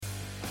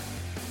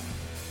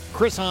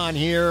Chris Hahn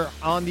here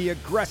on the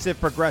Aggressive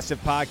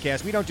Progressive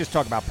Podcast. We don't just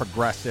talk about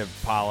progressive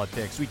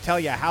politics. We tell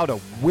you how to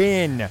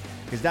win,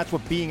 because that's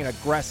what being an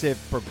aggressive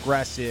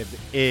progressive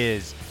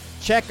is.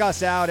 Check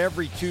us out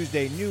every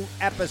Tuesday. New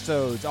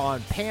episodes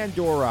on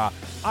Pandora,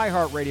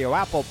 iHeartRadio,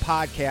 Apple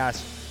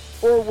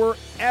Podcasts, or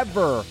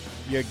wherever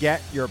you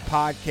get your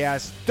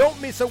podcasts. Don't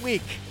miss a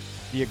week.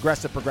 The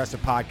Aggressive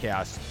Progressive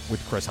Podcast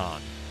with Chris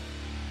Hahn.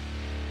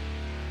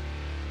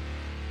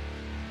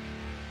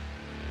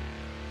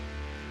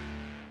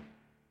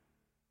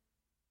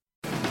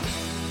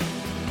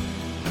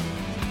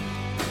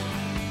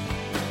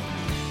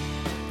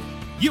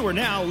 You are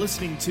now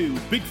listening to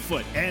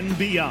Bigfoot and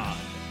Beyond,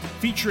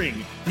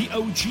 featuring the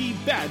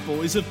OG bad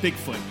boys of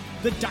Bigfoot,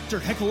 the Dr.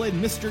 Heckle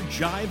and Mr.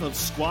 Jive of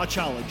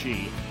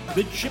Squatchology,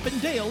 the Chip and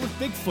Dale of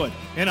Bigfoot,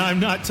 and I'm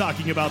not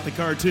talking about the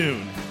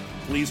cartoon.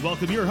 Please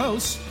welcome your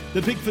hosts, the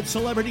Bigfoot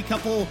celebrity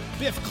couple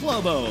Biff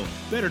Clobo,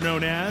 better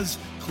known as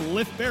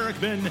Cliff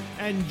Barrickman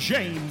and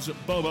James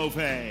Bobo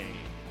Fay.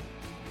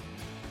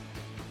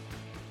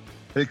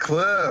 Hey,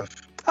 Cliff.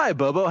 Hi,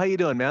 Bobo. How you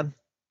doing, man?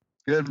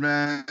 Good,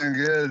 man.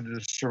 Good.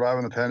 Just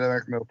surviving the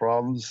pandemic, no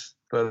problems.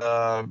 But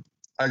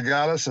I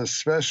got us a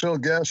special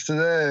guest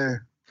today.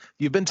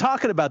 You've been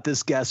talking about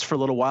this guest for a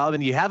little while,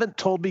 and you haven't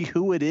told me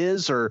who it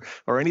is or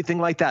anything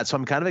like that. So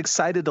I'm kind of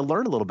excited to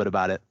learn a little bit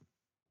about it.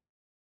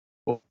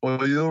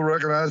 Well, you'll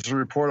recognize the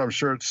report. I'm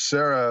sure it's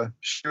Sarah.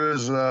 She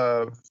was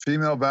a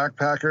female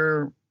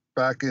backpacker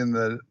back in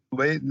the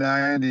late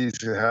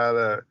 90s who had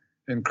an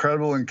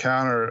incredible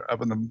encounter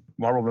up in the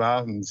Marble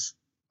Mountains.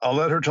 I'll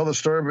let her tell the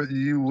story, but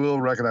you will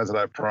recognize it,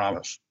 I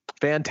promise.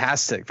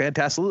 Fantastic.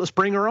 Let's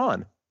bring her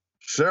on.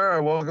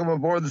 Sarah, welcome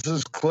aboard. This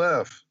is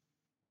Cliff.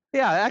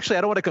 Yeah, actually,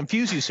 I don't want to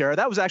confuse you, Sarah.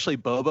 That was actually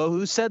Bobo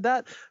who said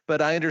that, but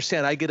I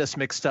understand I get us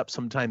mixed up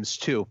sometimes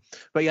too.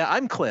 But yeah,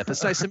 I'm Cliff.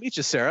 It's nice to meet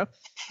you, Sarah.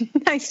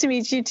 Nice to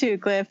meet you too,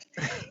 Cliff.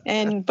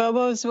 And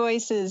Bobo's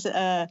voice is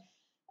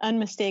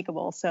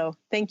unmistakable. So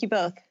thank you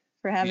both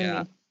for having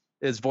me.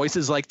 His voice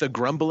is like the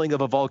grumbling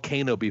of a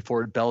volcano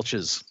before it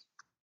belches.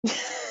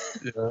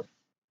 Yeah.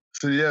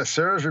 So yeah,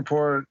 Sarah's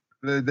report,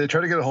 they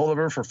tried to get a hold of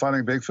her for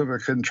finding Bigfoot,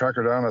 but couldn't track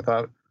her down. I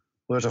thought,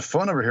 well, there's a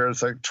phone number here.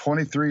 It's like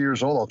 23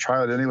 years old. I'll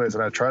try it anyways.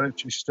 And I tried it.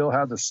 She still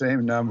had the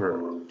same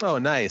number. Oh,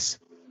 nice.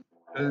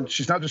 And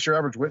she's not just your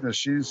average witness.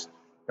 She's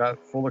got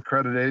full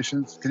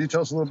accreditations. Can you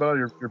tell us a little about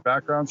your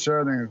background,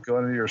 Sarah, and then go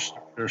into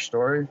your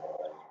story?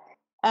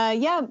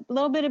 Yeah, a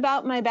little bit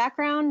about my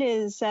background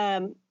is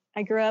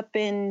I grew up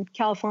in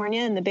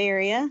California in the Bay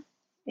Area,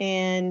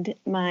 and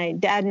my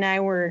dad and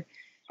I were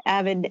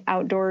avid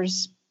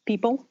outdoors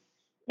people,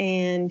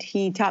 and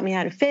he taught me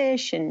how to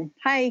fish and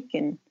hike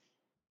and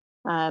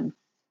a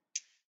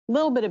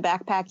little bit of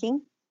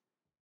backpacking.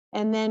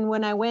 And then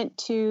when I went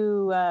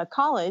to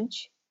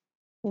college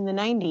in the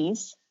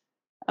 90s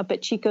up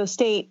at Chico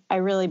State, I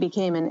really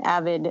became an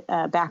avid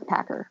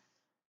backpacker.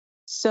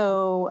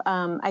 So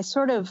I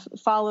sort of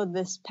followed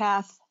this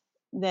path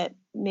that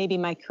maybe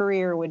my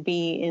career would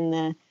be in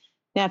the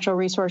natural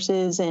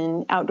resources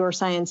and outdoor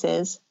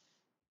sciences.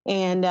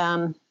 And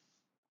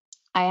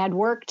I had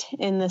worked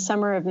in the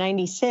summer of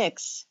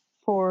 96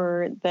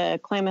 for the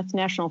Klamath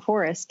National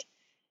Forest.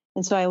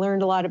 And so I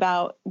learned a lot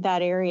about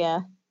that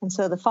area. And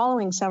so the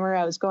following summer,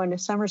 I was going to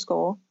summer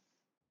school,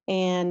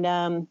 and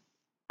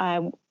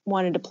I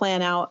wanted to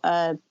plan out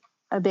a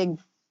big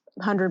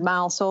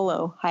 100-mile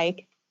solo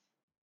hike.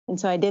 And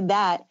so I did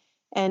that.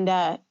 And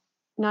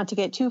not to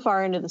get too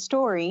far into the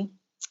story,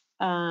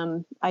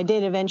 I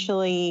did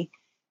eventually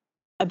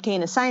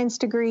obtain a science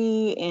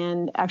degree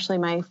and actually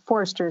my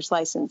forester's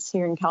license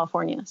here in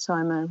California. So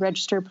I'm a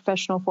registered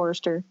professional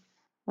forester.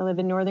 I live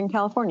in Northern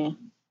California.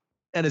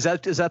 And is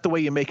that the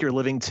way you make your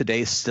living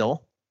today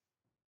still?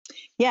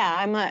 Yeah,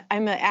 I'm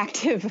an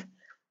active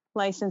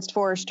licensed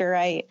forester.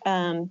 I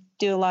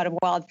do a lot of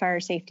wildfire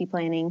safety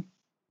planning.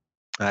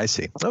 I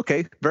see.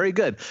 Okay, very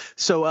good.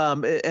 So,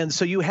 and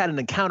so you had an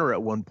encounter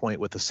at one point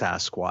with the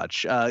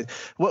Sasquatch.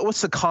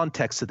 What's the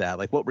context of that?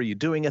 Like, what were you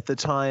doing at the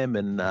time?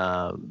 And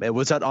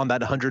was that on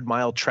that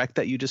 100-mile trek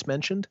that you just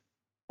mentioned?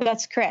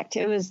 That's correct.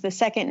 It was the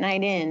second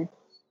night in.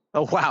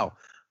 Oh, wow.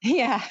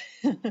 Yeah.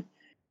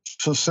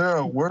 So,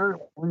 Sarah, where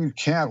you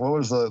camped, what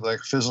was the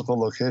physical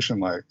location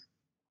like?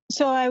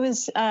 So I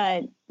was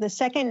the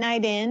second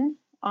night in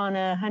on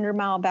a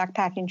 100-mile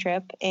backpacking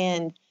trip,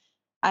 and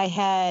I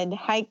had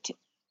hiked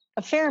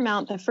a fair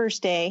amount the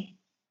first day,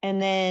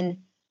 and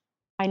then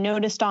I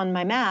noticed on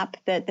my map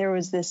that there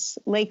was this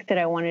lake that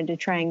I wanted to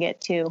try and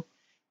get to.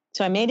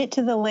 So I made it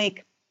to the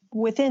lake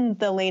within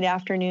the late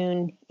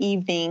afternoon,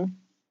 evening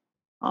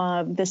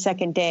of the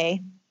second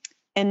day.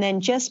 And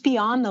then just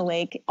beyond the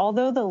lake,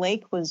 although the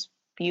lake was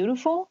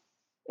beautiful,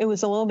 it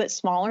was a little bit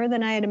smaller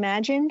than I had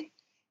imagined.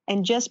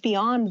 And just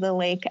beyond the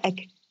lake, I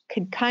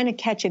could kind of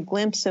catch a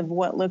glimpse of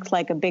what looked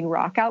like a big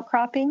rock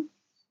outcropping.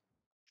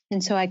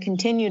 And so I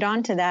continued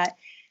on to that.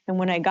 And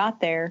when I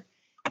got there,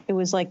 it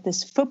was like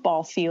this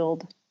football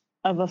field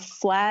of a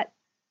flat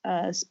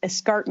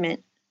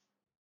escarpment,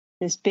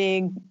 this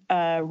big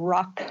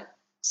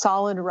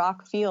solid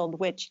rock field,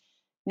 which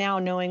now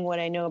knowing what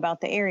I know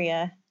about the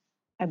area,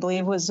 I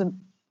believe was a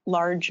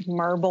large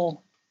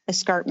marble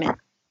escarpment.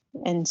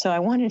 And so I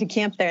wanted to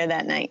camp there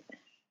that night.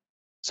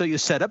 So you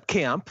set up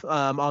camp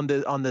on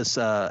this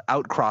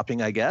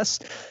outcropping, I guess.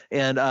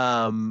 And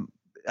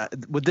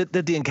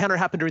did the encounter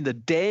happen during the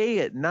day,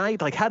 at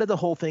night? Like, how did the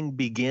whole thing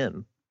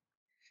begin?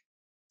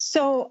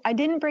 So I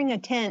didn't bring a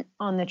tent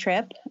on the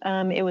trip.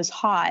 It was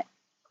hot,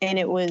 and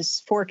it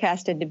was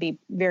forecasted to be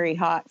very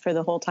hot for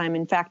the whole time.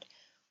 In fact,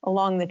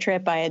 along the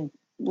trip, I had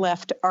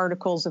left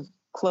articles of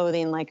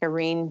clothing like a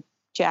rain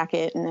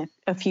jacket and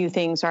a few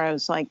things where I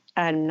was like,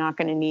 I'm not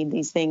going to need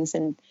these things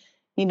and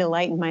need to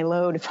lighten my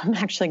load if I'm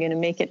actually going to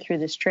make it through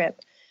this trip.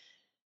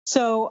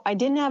 So I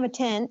didn't have a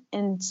tent.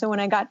 And so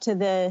when I got to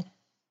the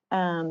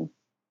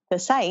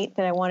site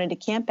that I wanted to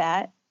camp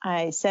at,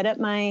 I set up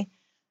my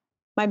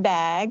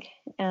bag,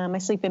 my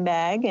sleeping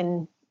bag,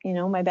 and,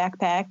 my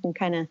backpack, and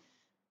kind of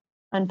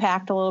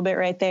unpacked a little bit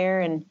right there.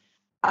 And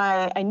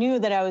I knew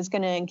that I was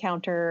going to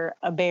encounter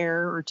a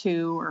bear or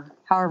two or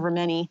however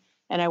many.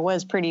 And I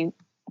was pretty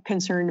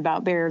concerned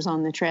about bears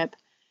on the trip.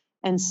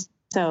 And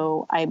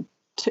so I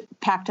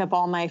packed up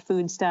all my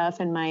food stuff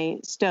and my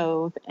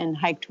stove and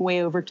hiked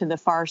way over to the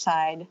far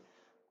side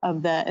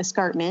of the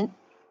escarpment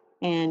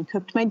and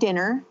cooked my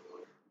dinner.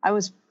 I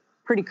was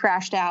pretty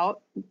crashed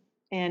out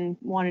and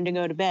wanted to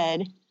go to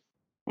bed.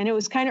 And it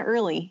was kind of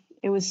early.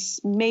 It was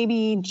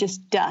maybe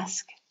just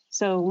dusk.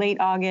 So late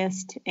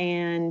August,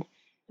 and it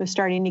was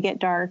starting to get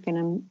dark, and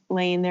I'm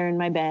laying there in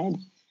my bed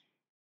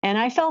and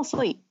I fell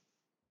asleep,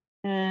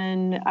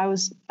 and I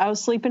was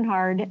sleeping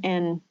hard.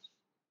 And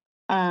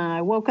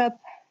I woke up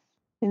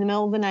in the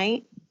middle of the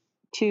night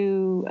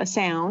to a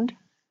sound.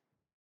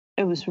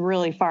 It was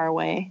really far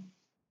away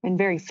and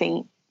very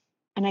faint,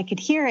 and I could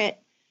hear it.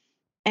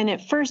 And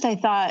at first I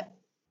thought,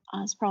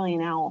 oh, it's probably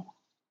an owl.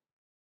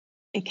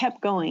 It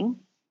kept going,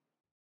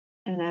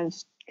 and I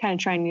was kind of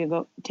trying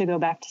to go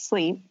back to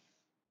sleep.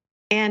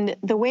 And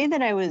the way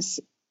that I was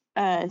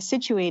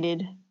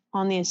situated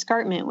on the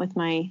escarpment with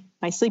my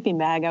sleeping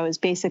bag, I was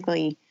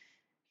basically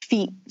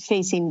feet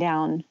facing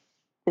down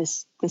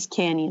this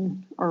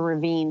canyon or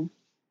ravine.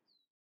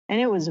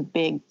 And it was a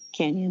big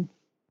canyon.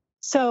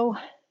 So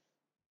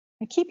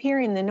I keep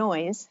hearing the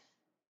noise.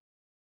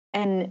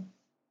 And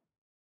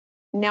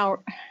now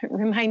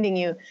reminding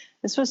you,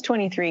 this was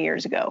 23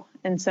 years ago.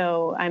 And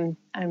so I'm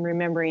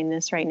remembering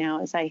this right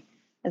now as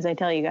I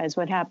tell you guys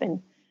what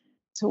happened.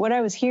 So what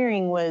I was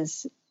hearing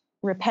was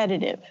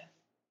repetitive,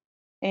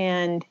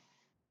 and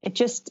it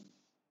just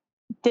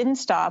didn't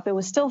stop. It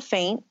was still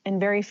faint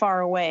and very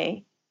far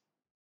away,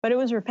 but it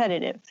was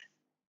repetitive.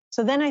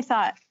 So then I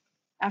thought,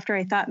 after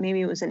I thought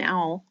maybe it was an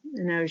owl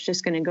and I was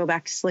just going to go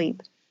back to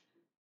sleep,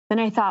 then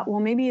I thought, well,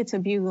 maybe it's a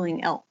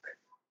bugling elk.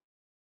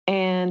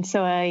 And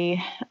so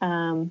I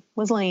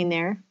was laying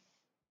there,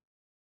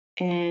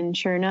 and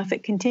sure enough,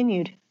 it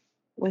continued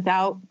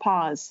without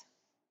pause.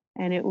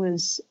 And it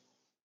was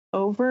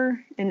over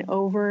and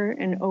over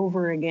and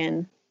over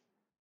again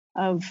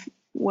of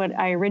what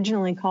I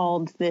originally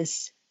called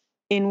this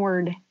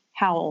inward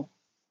howl.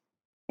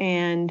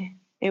 And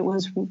it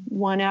was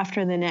one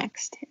after the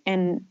next.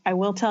 And I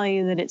will tell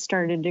you that it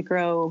started to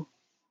grow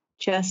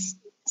just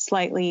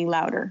slightly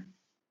louder.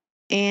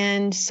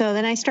 And so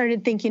then I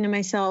started thinking to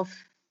myself,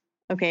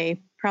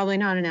 okay, probably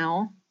not an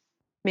owl,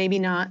 maybe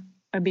not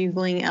a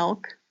bugling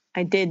elk.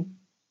 I did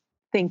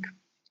think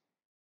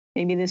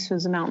maybe this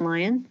was a mountain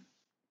lion.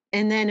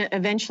 And then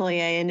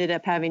eventually I ended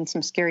up having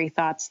some scary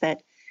thoughts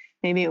that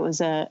maybe it was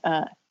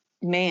a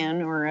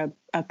man or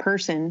a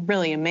person,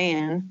 really a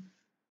man,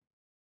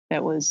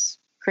 that was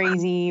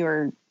crazy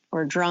or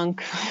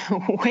drunk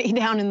way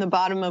down in the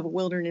bottom of a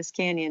wilderness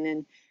canyon.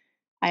 And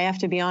I have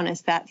to be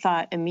honest, that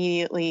thought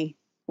immediately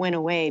went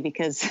away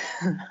because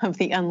of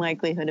the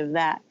unlikelihood of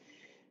that.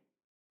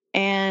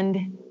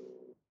 And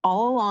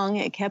all along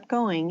it kept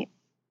going.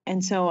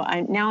 And so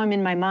now I'm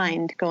in my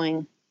mind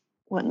going,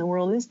 what in the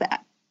world is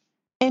that?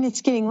 And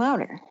it's getting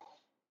louder,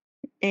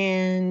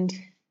 and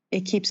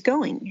it keeps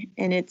going,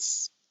 and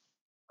it's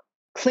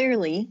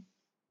clearly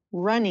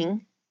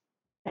running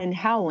and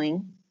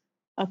howling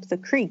up the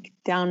creek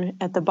down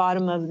at the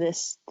bottom of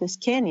this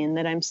canyon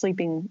that I'm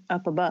sleeping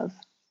up above.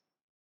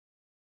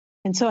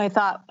 And so I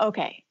thought,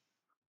 okay,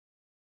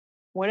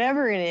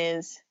 whatever it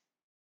is,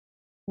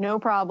 no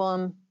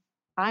problem.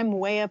 I'm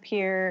way up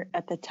here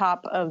at the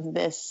top of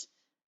this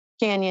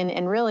canyon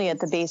and really at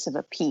the base of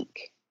a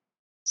peak.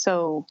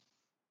 So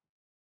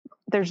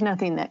there's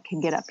nothing that can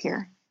get up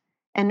here.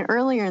 And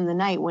earlier in the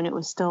night when it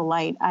was still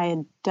light, I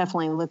had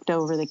definitely looked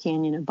over the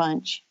canyon a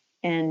bunch.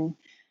 And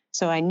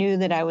so I knew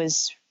that I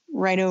was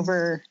right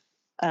over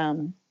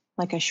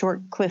like a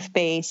short cliff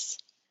base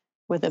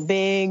with a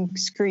big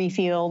scree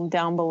field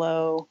down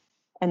below,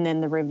 and then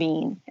the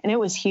ravine. And it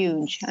was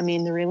huge. I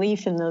mean, the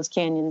relief in those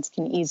canyons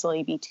can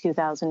easily be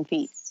 2,000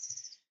 feet.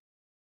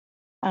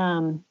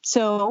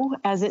 So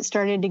as it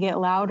started to get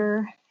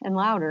louder and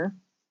louder,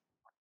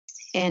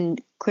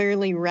 and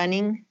clearly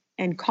running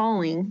and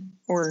calling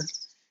or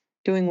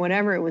doing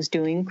whatever it was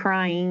doing,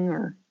 crying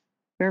or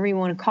whatever you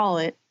want to call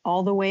it,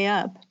 all the way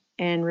up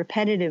and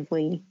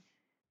repetitively,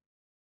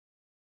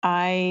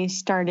 I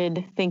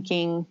started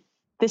thinking,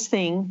 this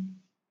thing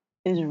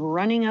is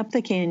running up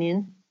the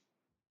canyon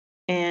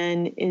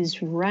and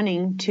is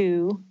running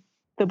to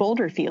the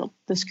boulder field,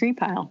 the scree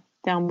pile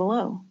down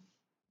below.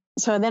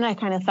 So then I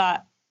kind of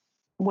thought,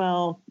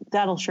 well,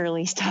 that'll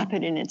surely stop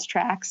it in its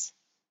tracks.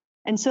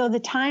 And so the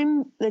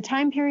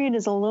time period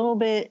is a little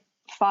bit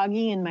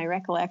foggy in my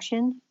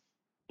recollection.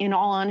 In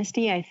all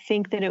honesty, I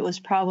think that it was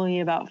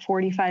probably about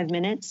 45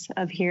 minutes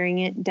of hearing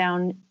it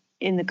down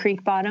in the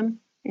creek bottom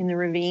in the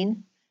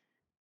ravine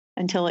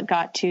until it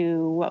got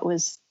to what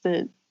was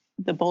the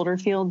boulder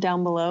field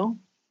down below.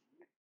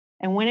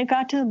 And when it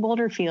got to the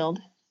boulder field,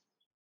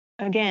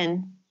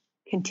 again,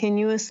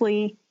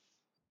 continuously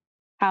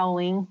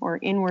howling or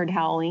inward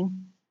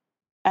howling,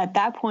 at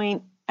that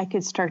point, I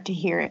could start to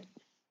hear it.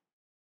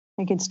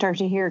 I could start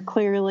to hear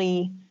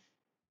clearly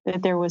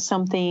that there was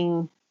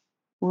something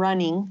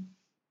running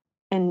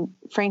and,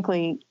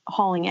 frankly,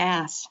 hauling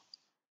ass.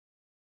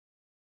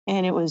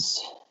 And it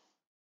was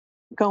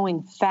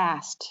going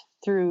fast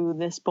through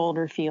this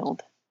boulder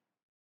field,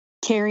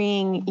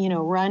 carrying,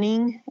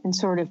 running and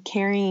sort of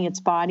carrying its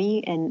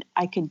body. And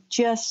I could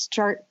just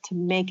start to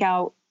make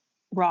out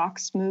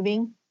rocks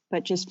moving,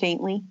 but just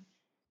faintly.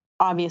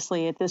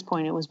 Obviously, at this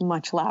point, it was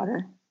much louder.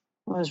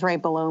 It was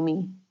right below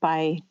me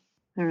by,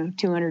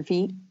 200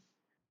 feet.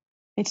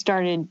 It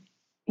started,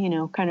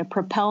 kind of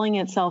propelling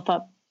itself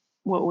up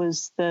what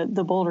was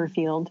the boulder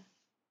field.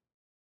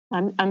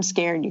 I'm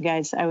scared, you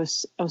guys. I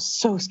was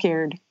so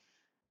scared.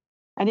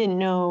 I didn't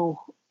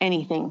know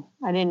anything.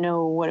 I didn't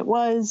know what it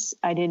was.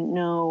 I didn't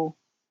know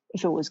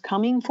if it was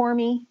coming for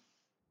me.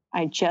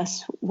 I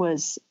just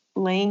was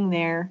laying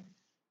there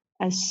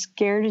as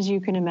scared as you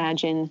can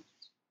imagine,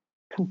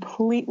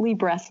 completely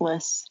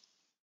breathless,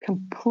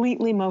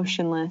 completely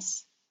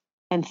motionless,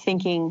 and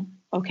thinking,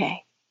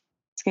 okay,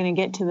 it's going to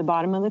get to the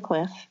bottom of the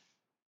cliff,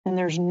 and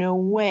there's no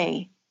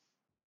way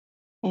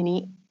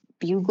any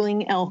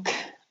bugling elk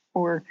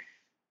or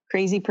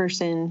crazy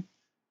person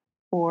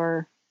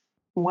or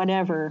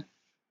whatever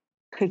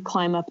could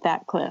climb up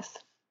that cliff.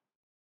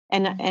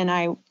 And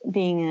I,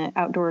 being an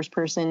outdoors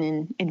person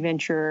and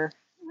adventurer,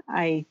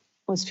 I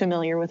was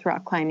familiar with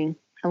rock climbing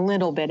a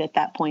little bit at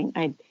that point.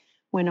 I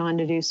went on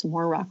to do some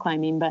more rock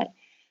climbing, but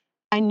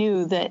I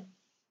knew that,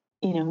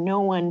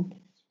 no one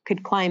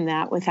could climb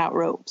that without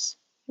ropes.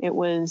 It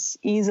was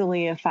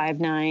easily a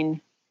 5'9",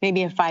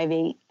 maybe a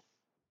 5'8"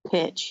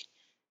 pitch.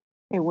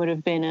 It would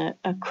have been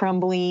a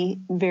crumbly,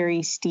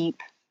 very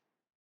steep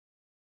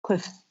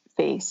cliff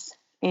face.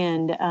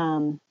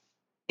 And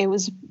it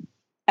was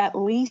at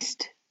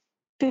least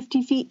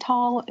 50 feet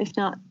tall, if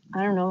not,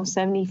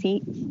 70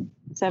 feet,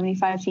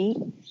 75 feet.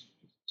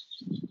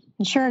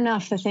 And sure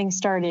enough, the thing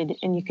started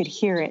and you could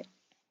hear it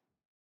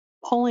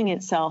pulling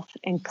itself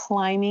and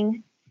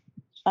climbing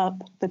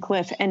up the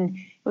cliff. And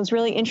it was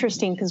really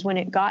interesting because when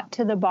it got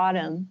to the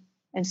bottom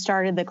and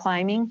started the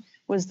climbing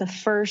was the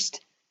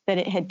first that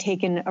it had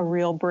taken a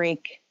real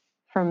break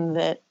from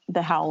the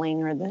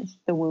howling or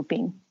the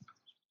whooping.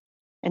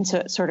 And so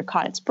it sort of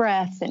caught its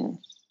breath, and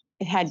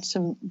it had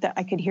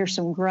I could hear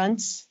some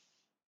grunts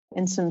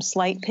and some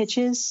slight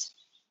pitches,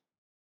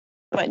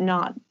 but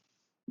not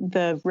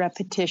the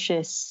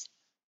repetitious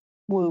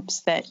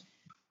whoops that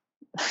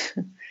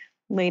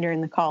later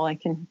in the call I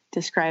can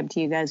describe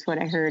to you guys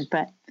what I heard.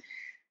 But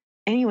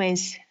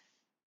anyways,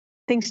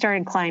 things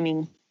started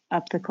climbing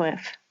up the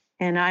cliff,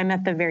 and I'm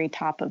at the very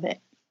top of it.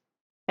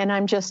 And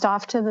I'm just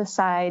off to the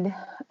side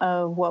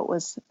of what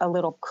was a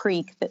little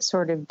creek that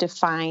sort of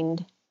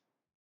defined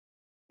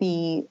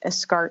the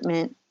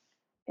escarpment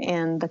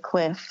and the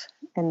cliff,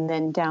 and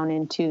then down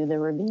into the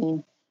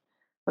ravine.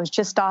 I was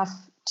just off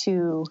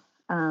to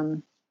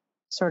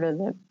sort of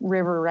the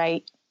river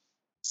right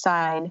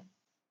side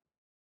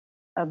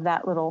of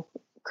that little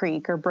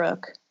creek or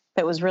brook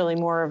that was really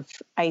more of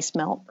ice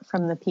melt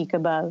from the peak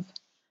above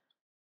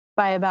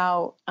by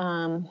about,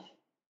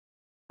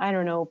 I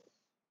don't know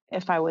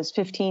if I was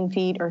 15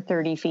 feet or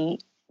 30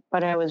 feet,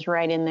 but I was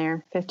right in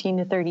there, 15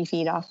 to 30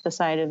 feet off the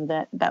side of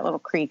that little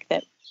creek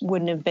that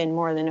wouldn't have been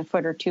more than a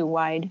foot or two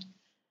wide.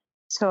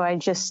 So I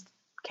just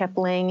kept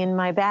laying in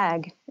my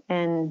bag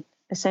and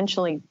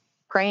essentially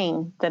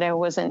praying that I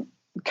wasn't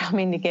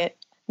coming to get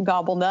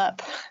gobbled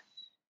up.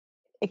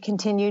 It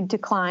continued to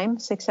climb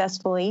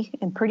successfully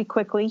and pretty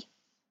quickly.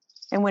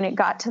 And when it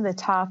got to the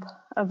top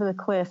of the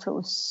cliff, it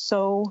was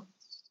so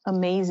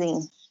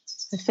amazing.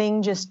 The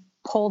thing just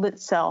pulled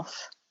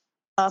itself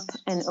up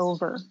and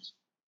over.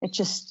 It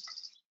just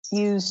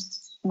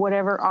used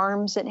whatever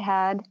arms it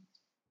had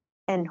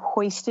and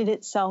hoisted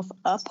itself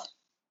up,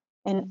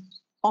 and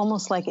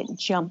almost like it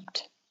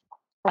jumped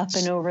up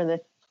and over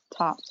the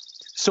top.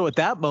 So at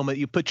that moment,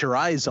 you put your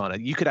eyes on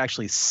it. You could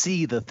actually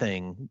see the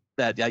thing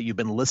that you've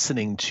been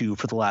listening to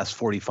for the last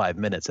 45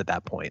 minutes at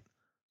that point.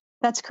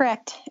 That's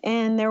correct.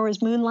 And there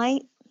was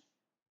moonlight.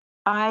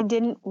 I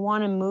didn't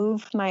want to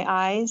move my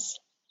eyes.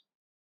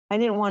 I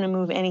didn't want to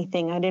move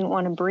anything. I didn't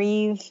want to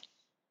breathe.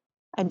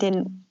 I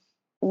didn't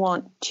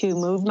want to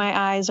move my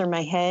eyes or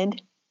my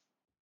head.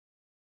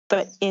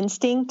 But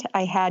instinct,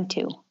 I had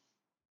to.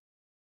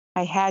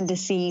 I had to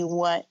see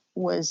what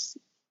was,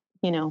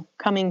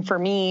 coming for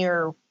me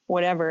or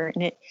whatever.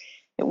 And it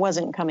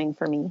wasn't coming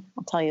for me.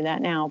 I'll tell you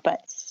that now.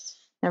 But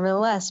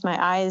nevertheless, my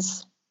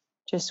eyes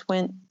just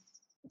went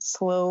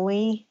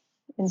slowly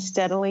and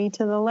steadily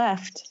to the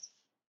left.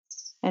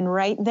 And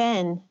right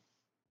then,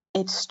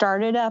 it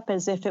started up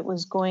as if it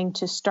was going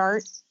to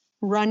start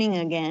running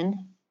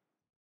again,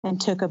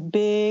 and took a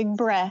big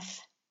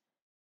breath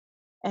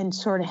and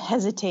sort of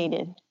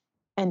hesitated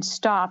and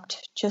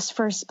stopped just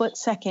for a split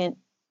second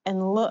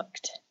and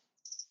looked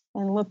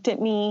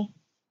at me,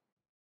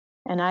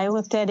 and I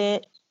looked at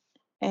it.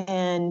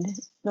 And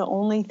the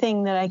only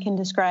thing that I can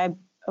describe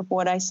of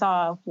what I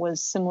saw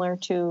was similar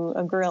to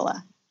a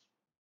gorilla.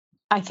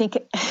 I think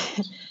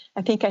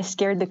I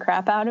scared the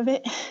crap out of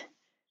it.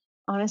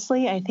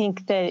 Honestly, I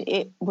think that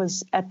it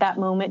was at that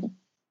moment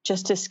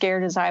just as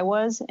scared as I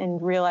was,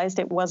 and realized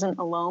it wasn't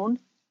alone,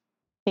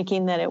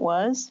 thinking that it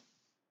was.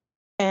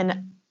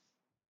 And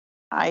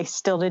I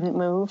still didn't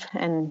move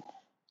and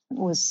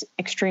was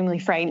extremely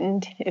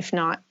frightened, if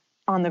not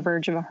on the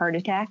verge of a heart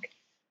attack.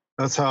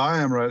 That's how I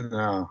am right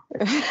now.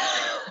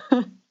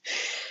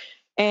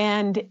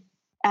 And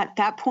at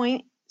that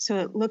point, so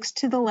it looks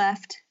to the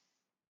left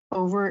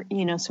over,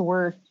 so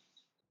we're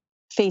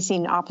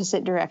facing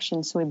opposite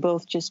directions. So we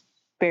both just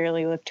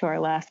barely look to our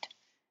left.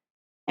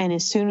 And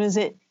as soon as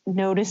it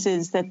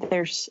notices that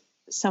there's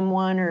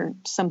someone or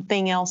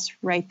something else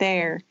right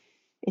there,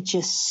 it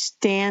just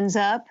stands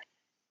up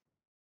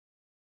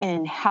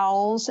and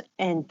howls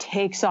and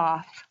takes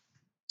off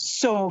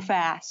so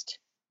fast.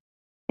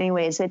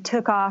 Anyways, it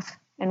took off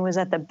and was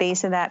at the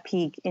base of that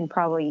peak in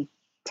probably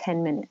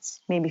 10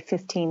 minutes, maybe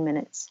 15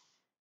 minutes.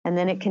 And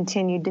then it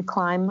continued to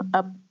climb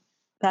up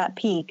that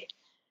peak,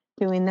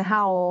 doing the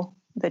howl,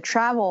 the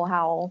travel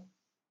howl,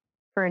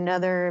 for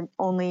another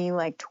only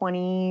like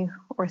 20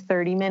 or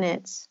 30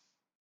 minutes.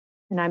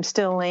 And I'm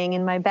still laying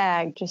in my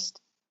bag,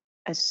 just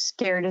as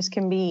scared as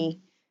can be.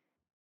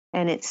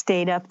 And it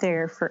stayed up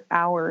there for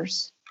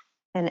hours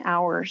and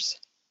hours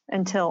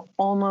until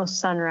almost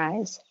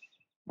sunrise.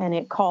 And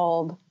it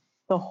called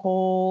the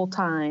whole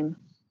time,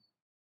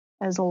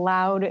 as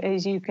loud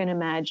as you can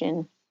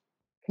imagine,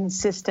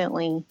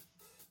 consistently,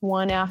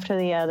 one after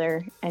the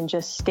other, and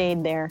just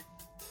stayed there,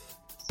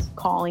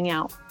 calling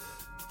out.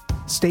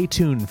 Stay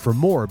tuned for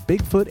more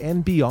Bigfoot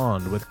and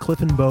Beyond with Cliff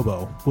and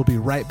Bobo. We'll be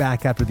right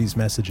back after these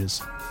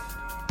messages.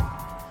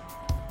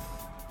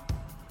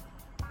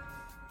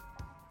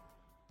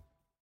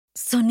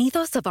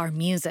 Sonidos of our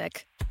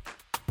music.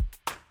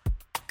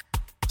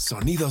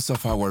 Sonidos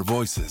of our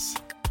voices.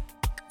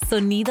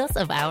 Sonidos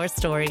of our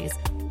stories.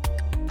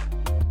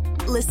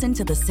 Listen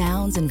to the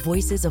sounds and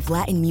voices of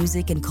Latin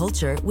music and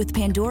culture with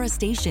Pandora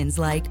stations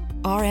like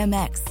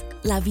RMX,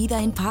 La Vida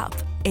en Pop,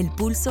 El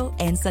Pulso,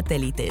 and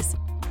Satélites,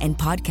 and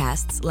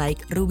podcasts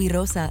like Ruby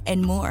Rosa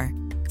and more.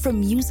 From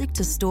music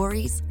to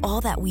stories,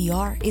 all that we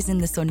are is in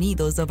the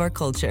sonidos of our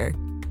culture.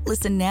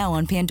 Listen now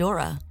on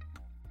Pandora.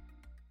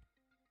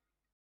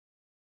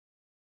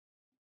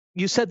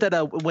 You said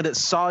that when it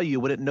saw you,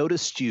 when it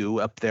noticed you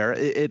up there,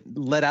 it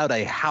let out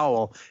a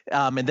howl,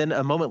 and then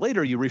a moment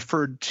later you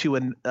referred to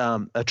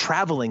a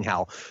traveling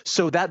howl.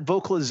 So that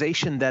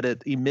vocalization that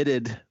it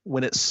emitted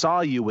when it saw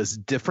you was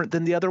different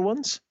than the other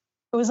ones?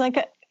 It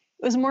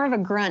was more of a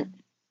grunt.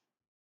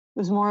 It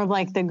was more of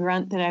like the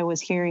grunt that I was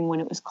hearing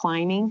when it was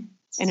climbing,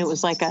 and it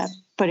was like a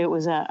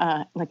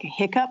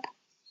hiccup,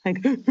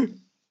 like.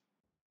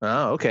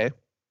 Oh, okay.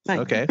 Like,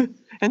 okay.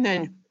 And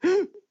then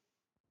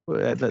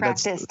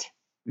practiced.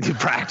 You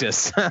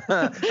practice.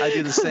 I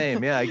do the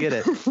same. Yeah, I get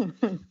it.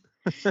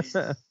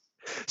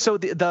 So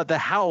the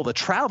howl, the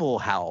travel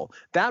howl,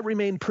 that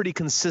remained pretty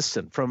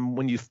consistent from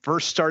when you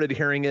first started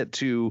hearing it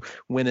to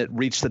when it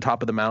reached the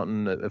top of the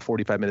mountain at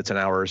 45 minutes an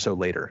hour or so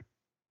later.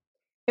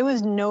 It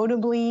was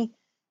notably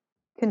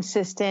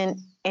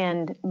consistent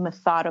and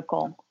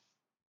methodical.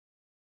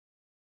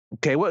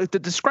 Okay, well,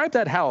 describe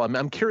that howl.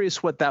 I'm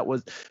curious what that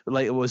was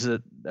like. Was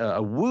it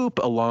a whoop,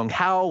 a long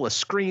howl, a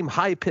scream,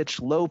 high pitch,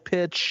 low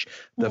pitch,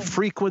 the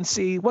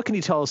frequency? What can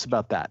you tell us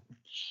about that?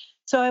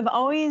 So I've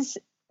always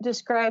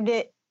described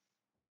it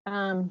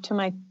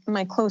to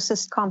my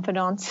closest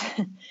confidants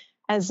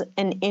as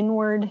an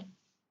inward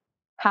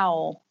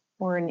howl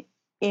or an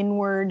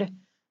inward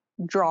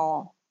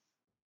drawl,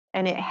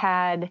 and it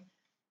had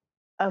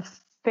a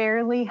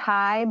fairly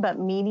high but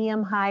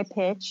medium high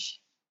pitch.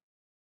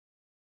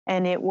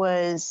 And it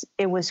would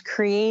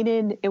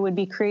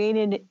be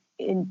created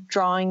in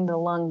drawing the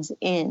lungs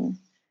in.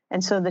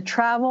 And so the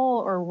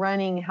travel or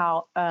running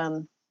howl,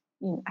 that's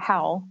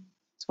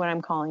what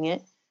I'm calling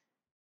it,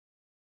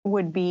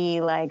 would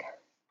be like,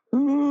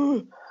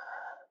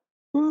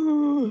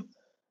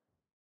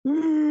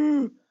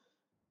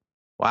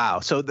 Wow.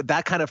 So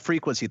that kind of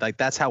frequency, like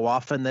that's how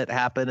often that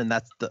happened. And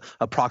that's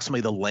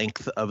approximately the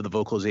length of the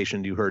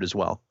vocalization you heard as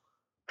well.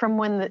 From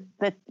when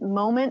the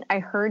moment I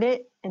heard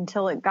it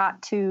until it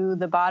got to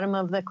the bottom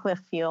of the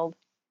cliff field,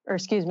 or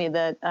excuse me,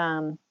 the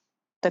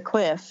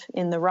cliff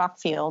in the rock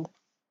field,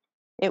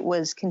 it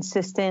was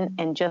consistent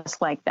and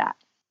just like that.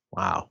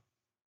 Wow.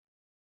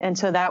 And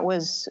so that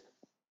was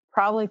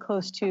probably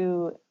close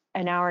to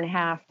an hour and a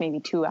half, maybe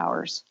 2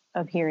 hours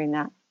of hearing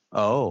that.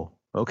 Oh,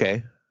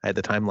 okay. I had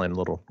the timeline a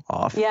little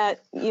off. Yeah.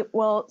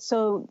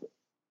 So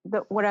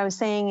what I was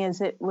saying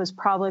is it was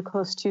probably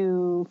close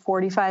to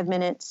 45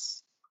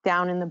 minutes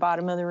down in the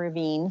bottom of the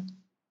ravine.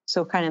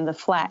 So kind of the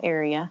flat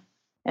area.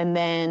 And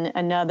then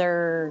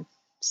another,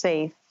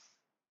 say,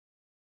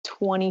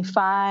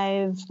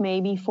 25,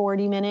 maybe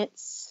 40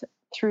 minutes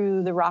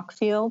through the rock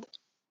field.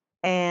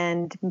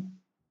 And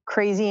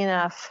crazy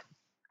enough,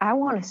 I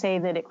want to say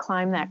that it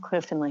climbed that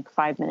cliff in like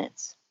 5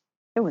 minutes.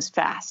 It was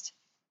fast.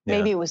 Yeah.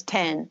 Maybe it was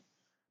 10.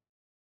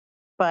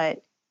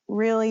 But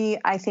really,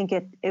 I think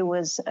it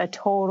was a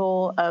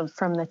total of,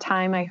 from the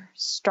time I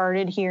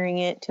started hearing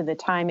it to the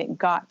time it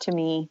got to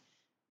me,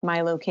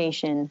 my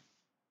location,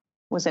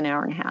 was an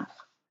hour and a half.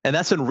 And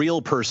that's in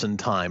real person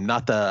time,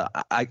 not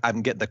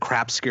I'm getting the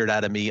crap scared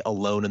out of me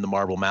alone in the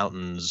Marble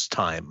Mountains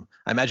time.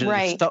 I imagine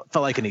Right. it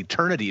felt like an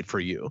eternity for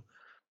you.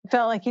 It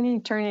felt like an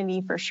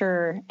eternity for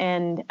sure.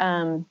 And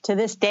to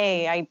this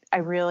day,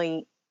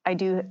 I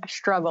do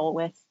struggle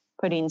with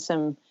putting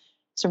some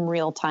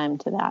real time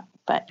to that.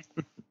 But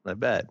I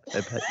bet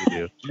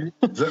you do.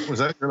 Was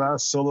that your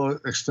last solo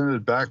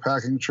extended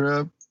backpacking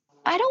trip?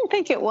 I don't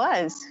think it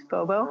was,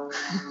 Bobo.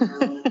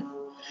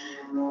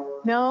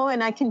 No,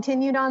 and I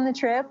continued on the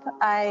trip.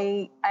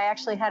 I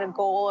actually had a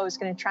goal. I was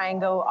going to try and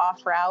go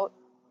off route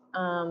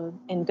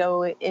and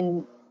go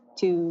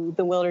into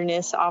the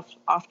wilderness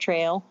off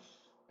trail,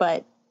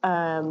 but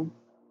I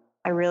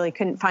really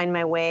couldn't find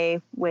my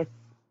way with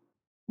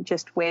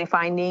just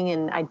wayfinding,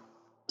 and I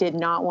did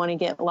not want to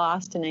get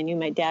lost, and I knew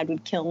my dad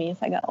would kill me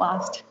if I got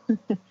lost.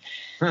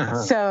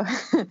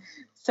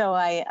 So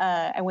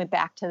I went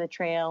back to the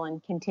trail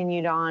and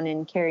continued on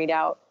and carried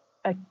out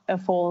a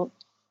full.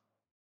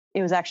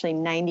 It was actually a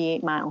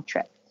 98-mile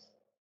trip.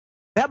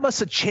 That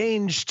must have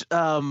changed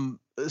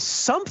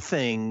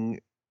something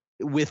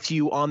with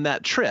you on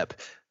that trip.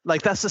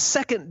 Like, that's the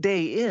second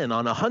day in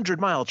on a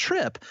 100-mile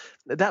trip.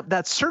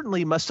 That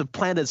certainly must have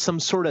planted some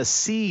sort of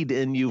seed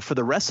in you for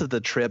the rest of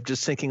the trip,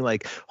 just thinking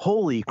like,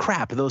 holy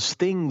crap, those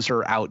things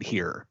are out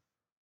here.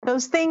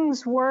 Those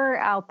things were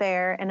out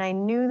there, and I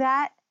knew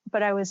that,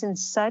 but I was in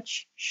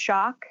such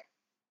shock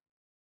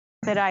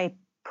that I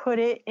put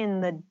it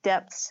in the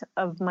depths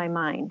of my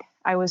mind.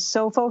 I was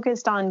so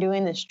focused on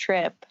doing this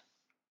trip,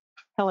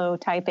 hello,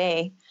 type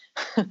A,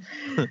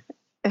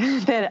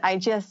 that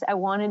I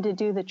wanted to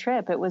do the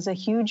trip. It was a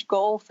huge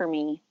goal for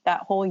me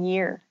that whole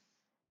year.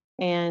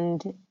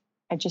 And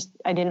I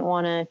didn't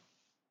want to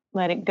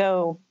let it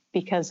go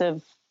because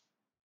of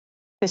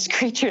this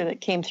creature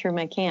that came through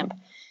my camp.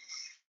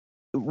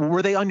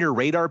 Were they on your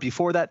radar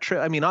before that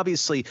trip? I mean,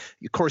 obviously,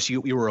 of course,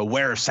 you were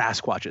aware of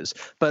Sasquatches,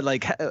 but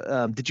like,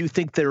 did you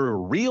think they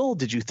were real?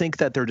 Did you think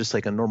that they're just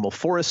like a normal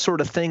forest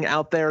sort of thing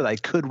out there that I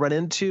could run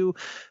into?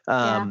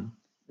 Yeah.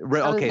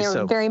 Okay, they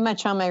so were very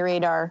much on my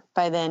radar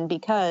by then,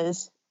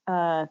 because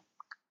the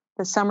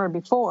summer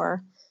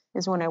before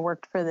is when I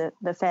worked for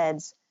the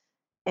feds,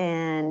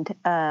 and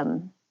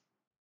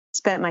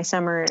spent my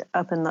summer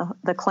up in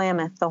the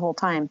Klamath the whole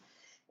time.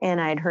 And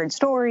I'd heard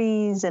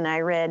stories, and I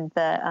read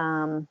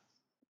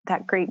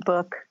that great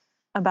book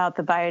about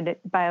the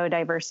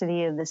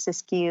biodiversity of the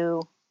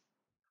Siskiyou.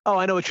 Oh,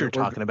 I know what you're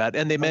talking about.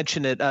 And they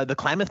mention it, the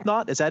Klamath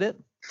Knot, is that it?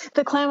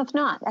 The Klamath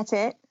Knot, that's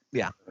it.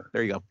 Yeah,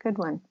 there you go. Good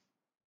one.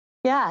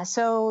 Yeah,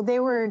 so they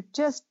were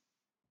just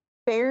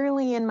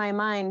barely in my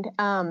mind.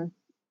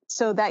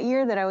 So that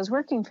year that I was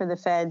working for the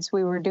feds,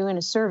 we were doing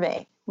a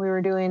survey. We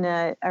were doing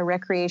a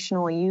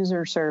recreational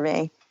user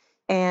survey.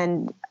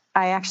 And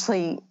I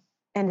actually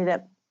ended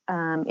up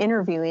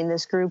interviewing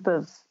this group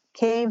of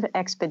cave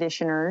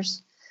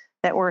expeditioners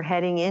that were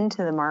heading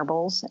into the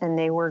Marbles, and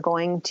they were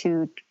going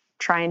to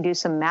try and do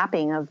some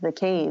mapping of the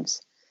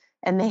caves.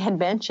 And they had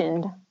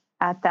mentioned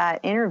at that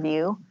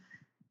interview,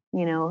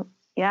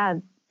 yeah,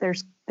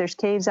 there's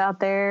caves out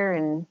there,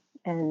 and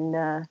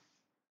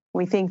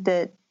we think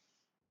that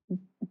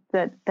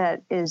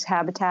is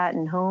habitat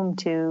and home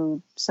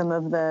to some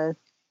of the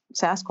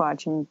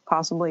Sasquatch, and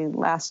possibly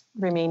last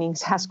remaining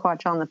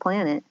Sasquatch on the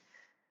planet.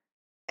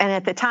 And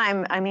at the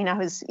time, I mean, I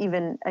was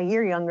even a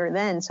year younger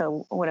then.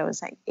 So what, I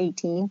was like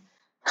 18.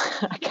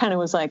 I kind of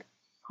was like,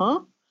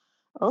 huh?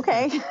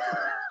 Okay.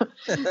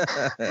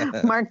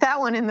 Mark that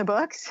one in the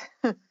books.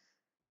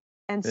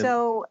 And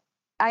so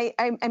I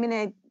mean,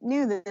 I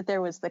knew that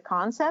there was the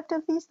concept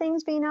of these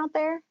things being out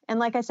there. And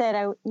like I said,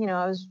 I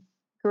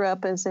grew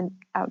up as an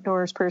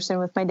outdoors person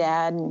with my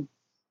dad,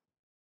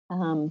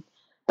 and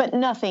but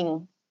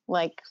nothing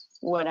like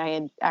what I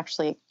had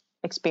actually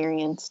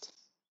experienced.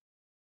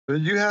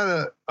 You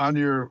had on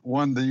your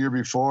one the year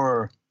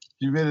before,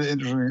 you made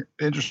an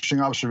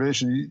interesting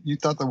observation. You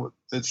thought that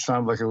it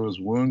sounded like it was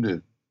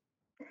wounded.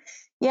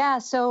 Yeah.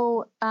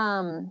 So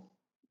the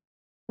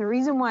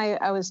reason why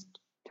I was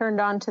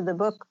turned on to the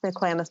book, The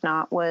Klamath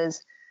Knot,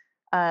 was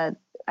I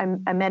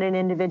met an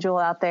individual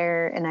out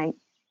there, and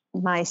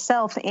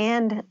myself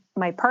and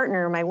my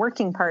partner, my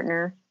working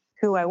partner,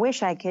 who I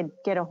wish I could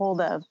get a hold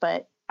of,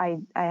 but I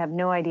have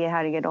no idea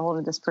how to get a hold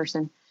of this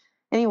person.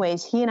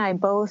 Anyways, he and I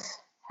both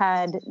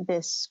had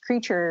this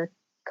creature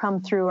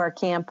come through our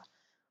camp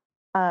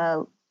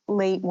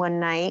late one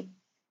night,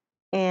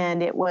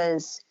 and it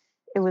was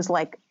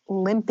like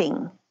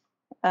limping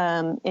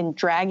and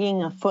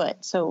dragging a foot.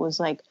 So it was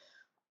like,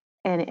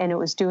 and it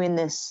was doing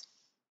this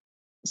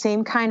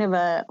same kind of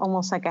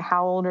almost like a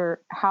howl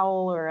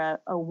or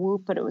a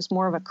whoop, but it was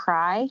more of a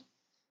cry,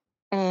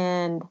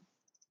 and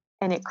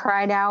it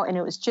cried out, and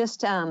it was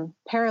just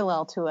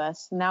parallel to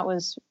us, and that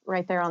was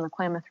right there on the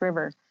Klamath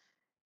River,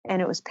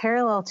 and it was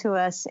parallel to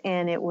us,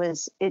 and it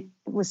was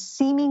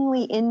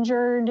seemingly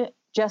injured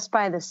just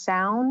by the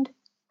sound,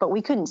 but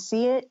we couldn't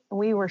see it.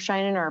 We were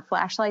shining our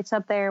flashlights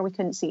up there. We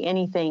couldn't see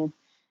anything.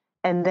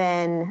 And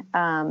then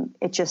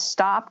it just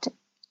stopped.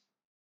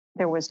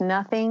 There was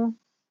nothing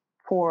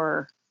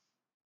for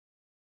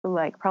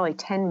like probably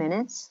 10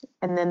 minutes.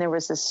 And then there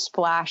was this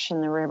splash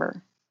in the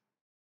river.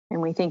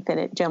 And we think that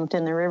it jumped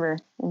in the river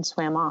and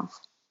swam off.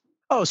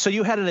 Oh, so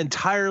you had an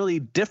entirely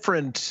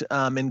different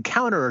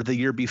encounter the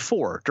year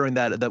before during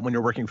that when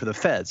you're working for the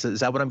feds. Is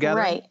that what I'm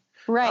gathering?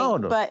 Right. Oh,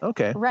 no. But,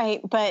 okay.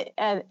 Right. But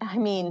I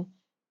mean,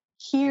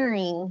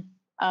 hearing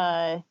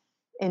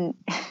in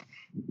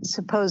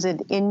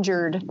supposed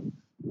injured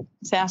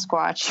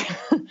Sasquatch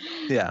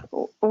yeah,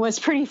 was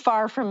pretty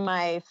far from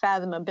my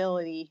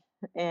fathomability.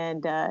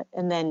 And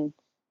then,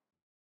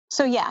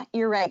 so yeah,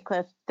 you're right,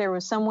 Cliff. There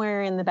was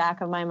somewhere in the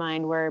back of my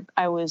mind where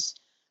I was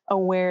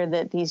aware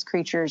that these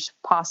creatures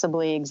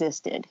possibly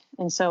existed.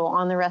 And so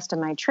on the rest of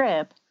my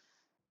trip,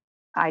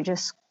 I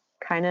just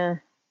I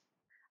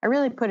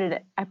put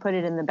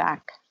it in the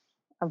back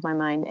of my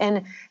mind,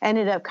 and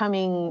ended up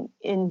coming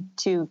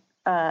into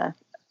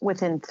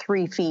within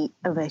 3 feet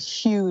of a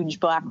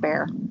huge black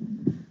bear.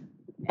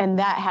 And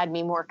that had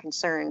me more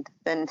concerned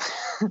than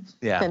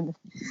than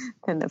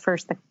the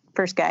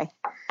first guy.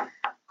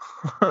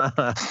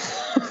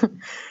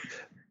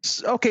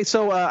 Okay,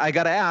 so I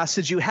got to ask,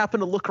 did you happen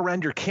to look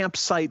around your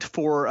campsite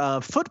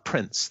for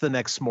footprints the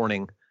next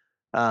morning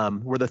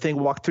where the thing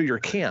walked through your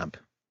camp?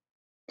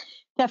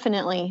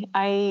 Definitely.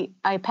 I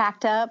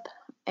packed up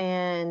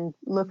and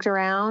looked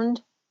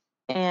around,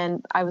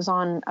 and I was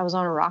on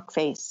a rock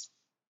face.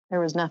 There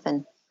was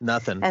nothing.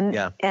 Nothing. And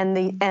yeah.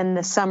 And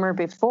the summer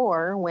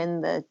before,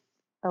 when the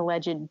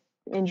alleged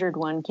injured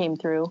one came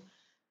through,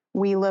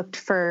 we looked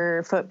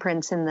for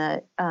footprints in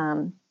the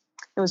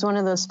it was one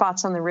of those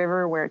spots on the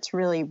river where it's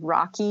really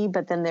rocky,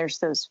 but then there's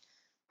those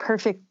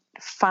perfect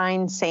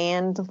fine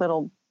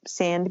little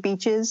sand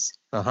beaches.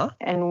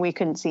 And we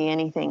couldn't see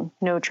anything,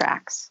 no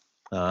tracks.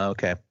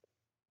 Okay.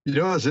 You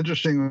know what's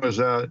interesting was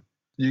that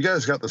you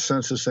guys got the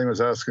sense this thing was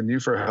asking you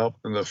for help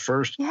in the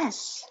first.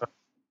 Yes,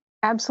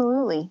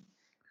 absolutely.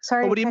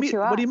 Sorry to cut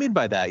you off. What do you mean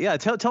by that? Yeah,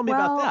 tell me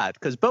about that,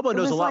 because Bobo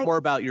knows a lot more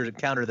about your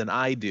encounter than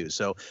I do.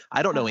 So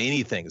I don't know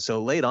anything.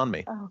 So lay it on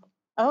me. Oh,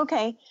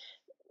 okay.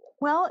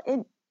 Well,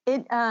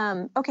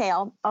 okay.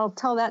 I'll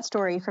tell that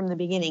story from the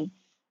beginning.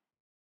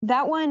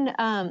 That one,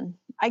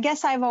 I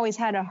guess I've always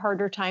had a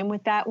harder time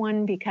with that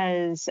one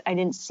because I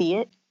didn't see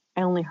it.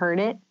 I only heard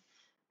it.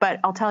 But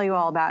I'll tell you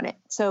all about it.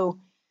 So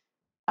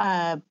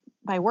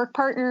my work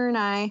partner and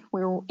I,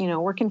 we were,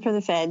 working for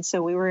the Fed.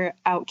 So we were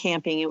out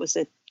camping. It was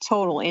a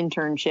total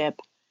internship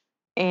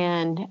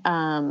and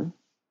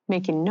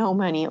making no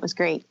money. It was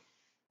great.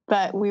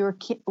 But we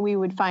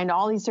would find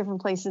all these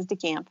different places to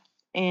camp.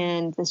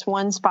 And this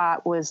one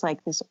spot was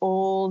like this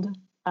old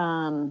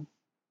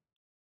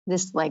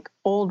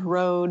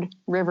road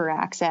river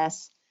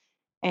access.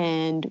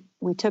 And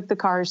we took the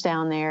cars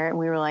down there and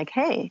we were like,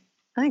 hey,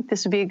 I think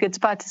this would be a good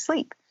spot to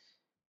sleep.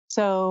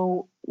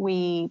 So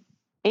we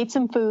ate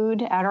some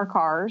food at our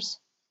cars,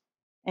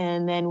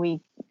 and then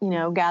we,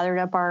 gathered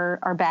up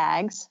our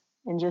bags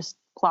and just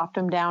plopped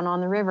them down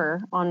on the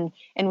river and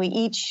we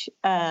each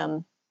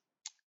kind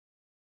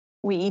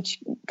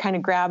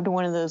of grabbed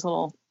one of those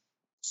little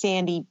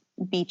sandy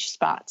beach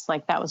spots.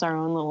 Like that was our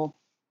own little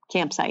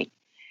campsite.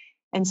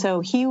 And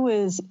so he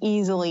was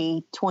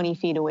easily 20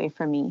 feet away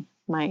from me,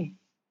 my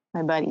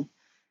buddy.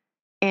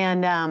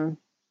 And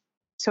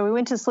so we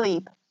went to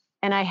sleep.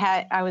 And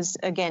I was,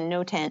 again,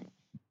 no tent,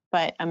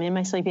 but I'm in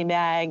my sleeping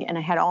bag and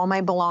I had all my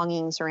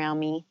belongings around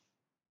me,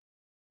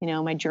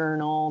 my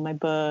journal, my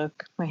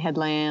book, my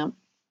headlamp,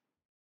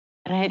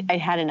 and I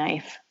had a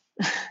knife.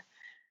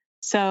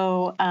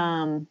 So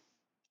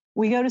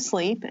we go to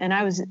sleep, and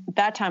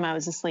that time I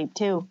was asleep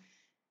too.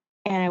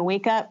 And I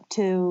wake up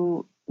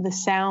to the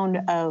sound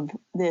of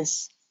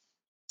this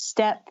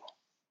step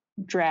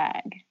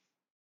drag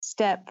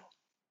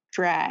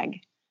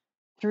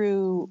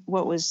through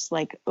what was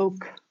like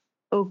oak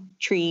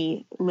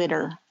tree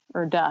litter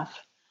or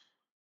duff.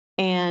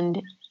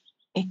 And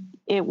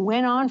it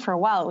went on for a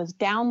while. It was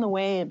down the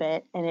way a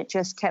bit, and it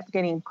just kept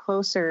getting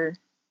closer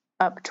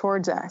up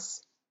towards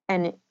us.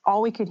 And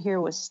all we could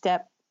hear was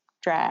step,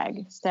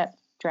 drag.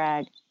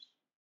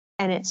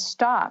 And it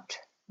stopped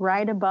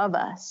right above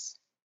us,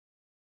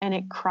 and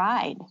it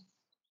cried.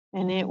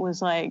 And it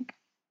was like,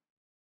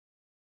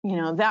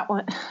 that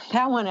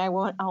one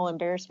I'll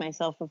embarrass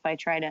myself if I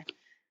try to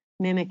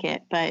mimic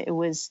it, but it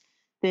was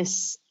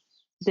this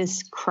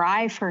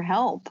cry for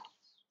help.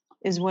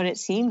 is what it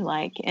seemed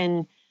like.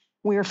 And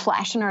we were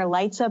flashing our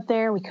lights up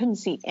there. We couldn't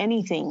see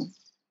anything.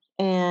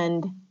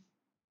 And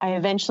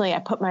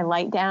I put my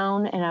light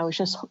down and I was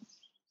just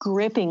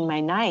gripping my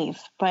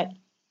knife, but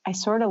I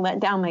sort of let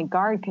down my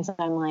guard because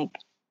I'm like,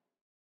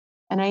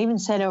 and I even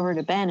said over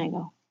to Ben, I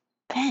go,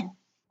 Ben,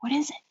 what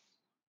is it?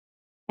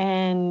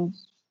 And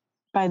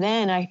by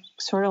then I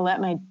sort of let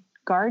my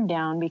guard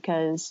down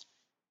because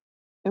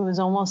it was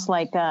almost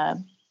like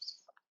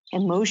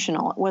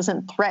emotional. It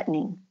wasn't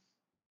threatening.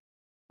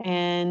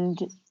 And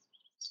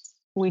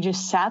we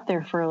just sat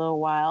there for a little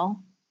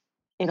while.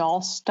 It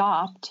all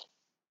stopped.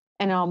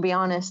 And I'll be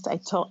honest, I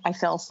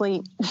fell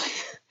asleep.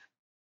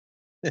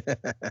 I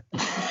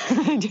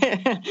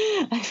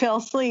fell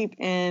asleep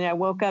and I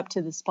woke up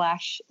to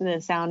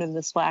the sound of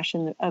the splash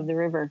of the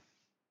river.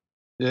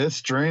 Yeah,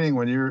 it's draining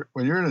when you're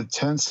in a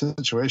tense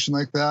situation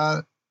like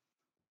that,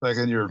 like,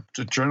 and your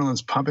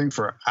adrenaline's pumping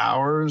for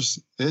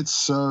hours. It's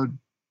so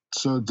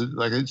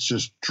like it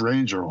just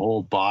drains your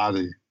whole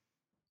body.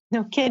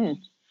 No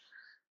kidding.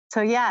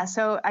 So yeah,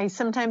 so I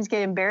sometimes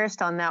get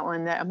embarrassed on that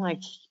one that I'm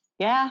like,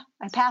 yeah,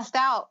 I passed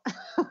out.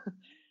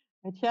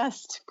 I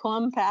just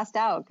plumb passed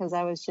out because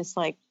I was just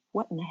like,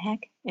 what in the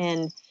heck?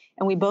 And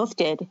we both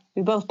did.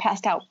 We both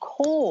passed out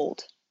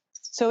cold.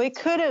 So it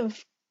could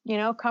have,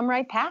 come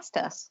right past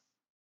us.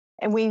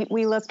 And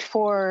we looked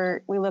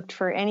for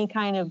any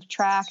kind of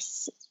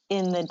tracks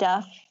in the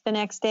duff the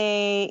next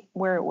day,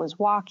 where it was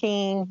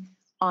walking,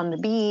 on the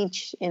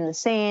beach, in the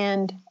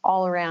sand,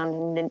 all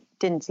around, and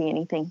didn't see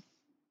anything.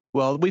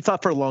 Well, we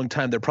thought for a long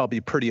time they're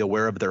probably pretty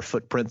aware of their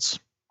footprints.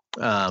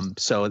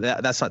 So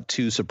that's not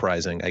too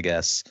surprising, I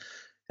guess,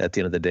 at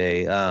the end of the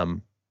day.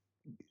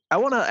 I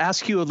want to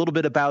ask you a little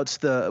bit about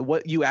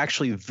what you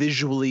actually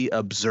visually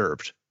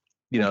observed.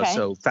 Okay.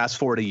 So fast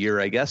forward a year,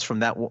 I guess, from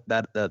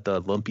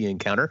the Lumpy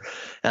encounter.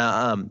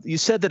 You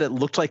said that it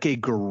looked like a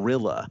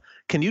gorilla.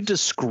 Can you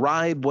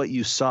describe what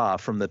you saw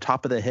from the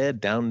top of the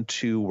head down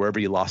to wherever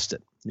you lost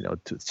it?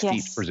 To its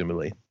feet,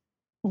 presumably.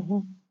 Mm-hmm.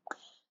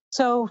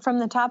 So from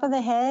the top of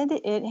the head,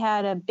 it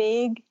had a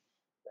big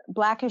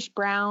blackish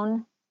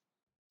brown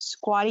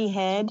squatty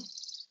head,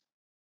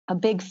 a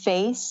big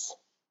face.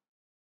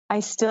 I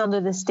still to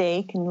this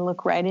day can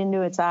look right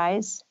into its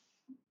eyes.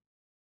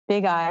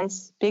 Big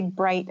eyes, big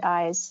bright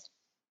eyes,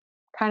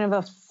 kind of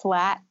a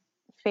flat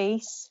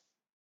face.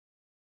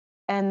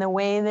 And the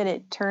way that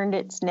it turned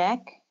its neck,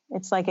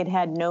 it's like it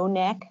had no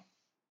neck.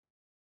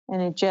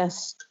 And it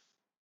just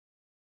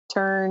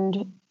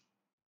turned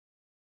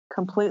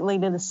completely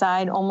to the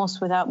side,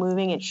 almost without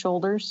moving its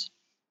shoulders.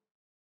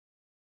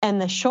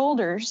 And the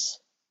shoulders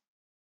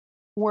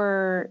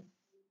were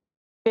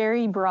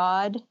very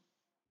broad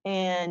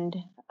and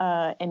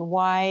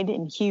wide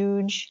and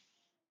huge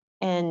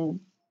and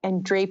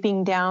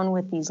draping down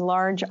with these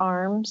large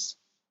arms,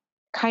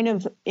 kind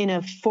of in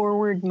a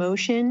forward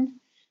motion.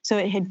 So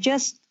it had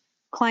just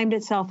climbed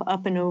itself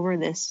up and over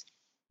this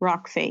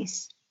rock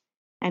face.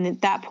 And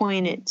at that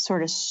point, it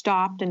sort of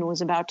stopped and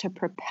was about to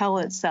propel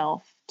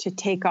itself to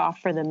take off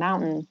for the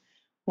mountain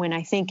when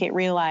I think it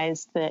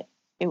realized that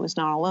it was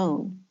not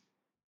alone.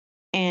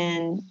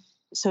 And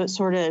so it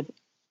sort of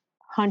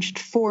hunched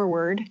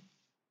forward,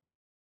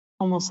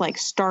 almost like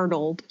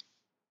startled.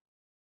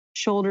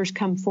 Shoulders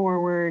come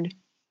forward,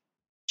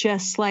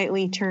 just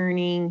slightly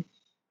turning,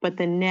 but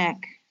the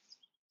neck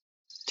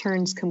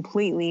turns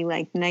completely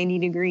like 90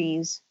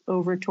 degrees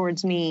over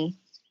towards me.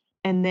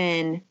 And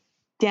then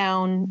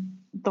down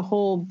the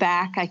whole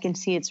back, I can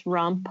see its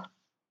rump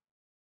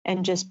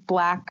and just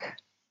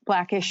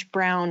blackish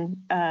brown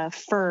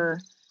fur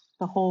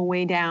the whole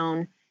way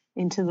down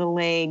into the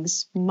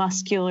legs,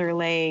 muscular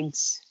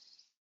legs.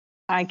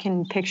 I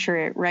can picture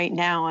it right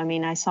now. I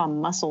mean, I saw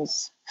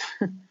muscles.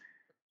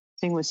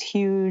 Thing was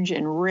huge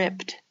and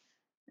ripped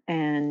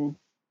and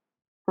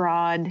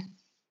broad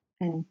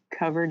and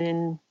covered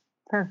in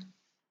fur.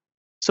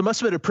 So it must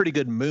have been a pretty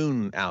good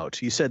moon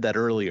out. You said that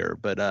earlier,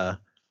 but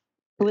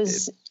it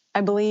was,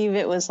 I believe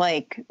it was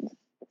like a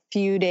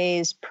few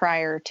days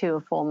prior to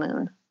a full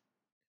moon.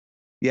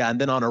 Yeah,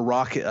 and then on a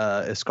rock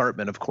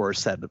escarpment, of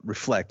course, that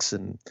reflects.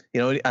 And,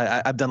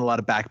 I've done a lot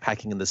of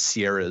backpacking in the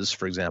Sierras,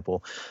 for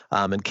example,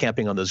 and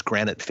camping on those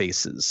granite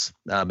faces.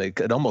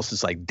 It almost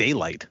is like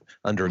daylight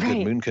under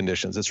good moon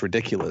conditions. It's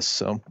ridiculous.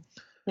 So,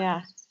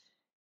 yeah.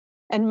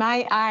 And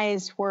my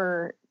eyes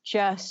were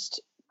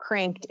just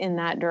cranked in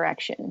that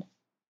direction.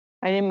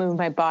 I didn't move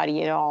my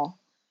body at all.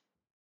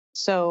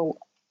 So,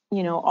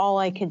 all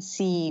I could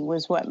see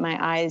was what my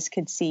eyes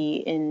could see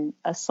in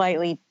a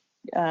slightly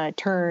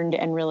turned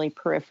and really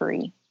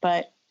periphery,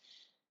 but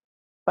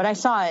I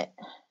saw it.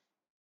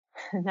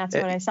 And that's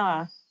what I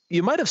saw.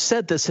 You might have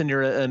said this in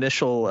your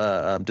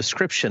initial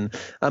description,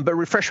 but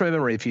refresh my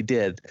memory if you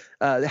did.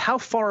 How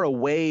far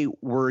away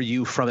were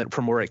you from it,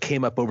 from where it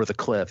came up over the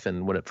cliff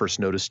and when it first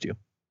noticed you?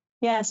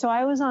 Yeah, so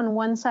I was on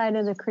one side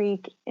of the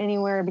creek,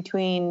 anywhere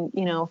between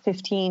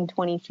 15,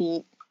 20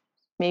 feet,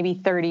 maybe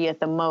 30 at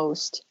the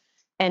most,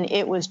 and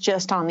it was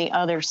just on the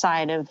other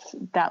side of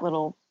that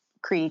little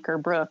creek or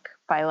brook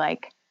by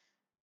like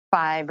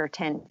 5 or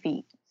 10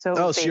 feet.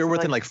 So so you're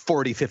within like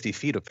 40, 50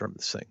 feet from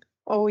this thing.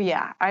 Oh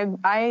yeah.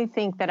 I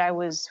think that I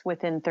was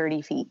within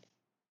 30 feet.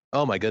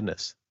 Oh my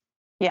goodness.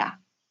 Yeah.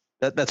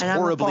 That's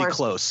horribly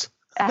close.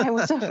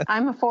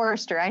 I'm a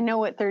forester. I know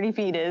what 30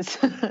 feet is.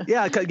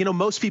 Yeah,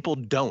 most people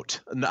don't,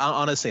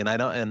 honestly, and I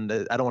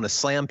don't want to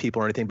slam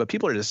people or anything, but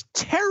people are just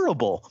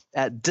terrible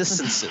at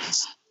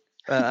distances.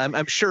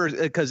 I'm sure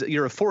because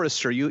you're a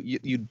forester,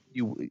 you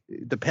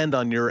depend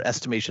on your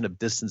estimation of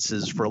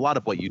distances for a lot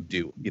of what you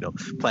do.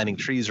 Planting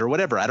trees or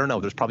whatever. I don't know.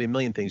 There's probably a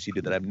million things you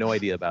do that I have no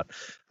idea about.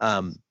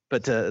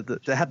 But to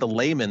have the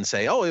layman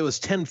say, "Oh, it was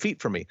 10 feet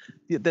from me,"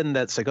 then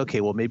that's like, okay,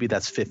 well, maybe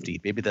that's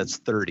 50, maybe that's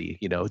 30.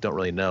 Don't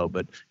really know.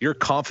 But you're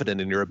confident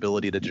in your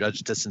ability to judge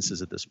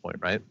distances at this point,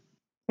 right?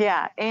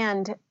 Yeah,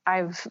 and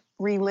I've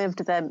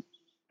relived the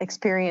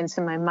experience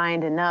in my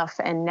mind enough,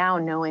 and now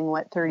knowing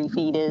what 30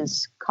 feet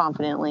is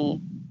confidently,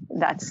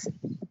 that's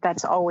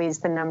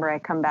always the number I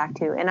come back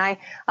to. And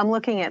I'm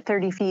looking at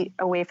 30 feet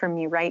away from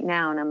me right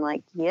now, and I'm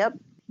like, yep.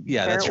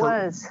 Yeah, that's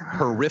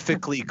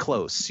horrifically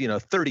close.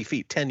 30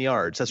 feet, 10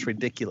 yards. That's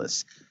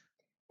ridiculous.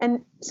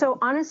 And so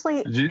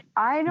honestly,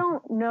 I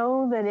don't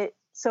know that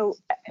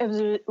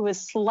it was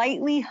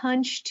slightly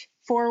hunched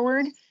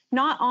forward,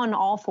 not on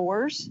all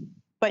fours,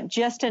 but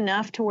just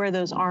enough to where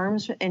those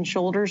arms and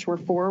shoulders were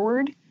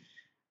forward.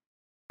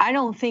 I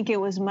don't think it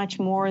was much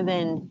more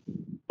than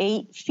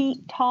 8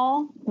 feet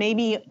tall,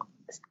 maybe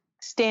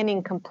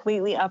standing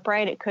completely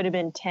upright. It could have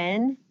been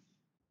 10,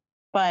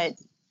 but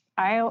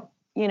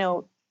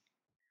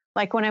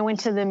like when I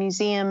went to the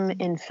museum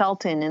in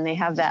Felton and they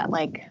have that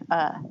like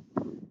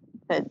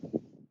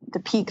the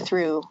peek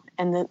through,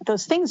 and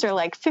those things are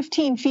like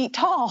 15 feet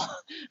tall.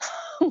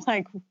 I'm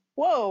like,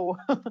 whoa,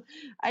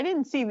 I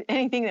didn't see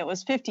anything that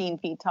was 15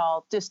 feet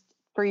tall. Just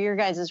for your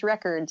guys'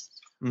 records,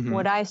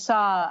 what I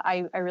saw,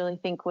 I really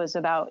think was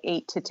about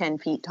 8 to 10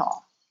 feet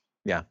tall.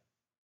 Yeah.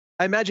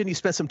 I imagine you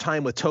spent some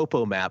time with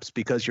topo maps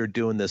because you're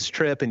doing this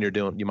trip and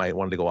you might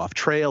want to go off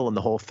trail and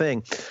the whole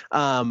thing.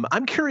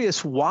 I'm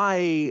curious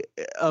why,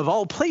 of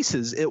all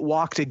places, it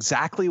walked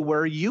exactly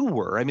where you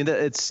were. I mean,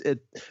 that's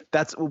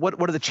what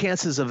are the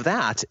chances of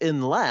that,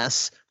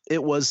 unless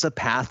it was a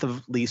path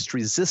of least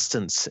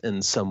resistance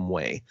in some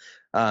way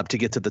to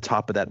get to the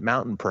top of that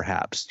mountain,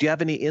 perhaps. Do you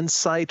have any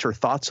insight or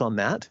thoughts on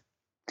that?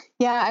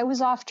 Yeah, I was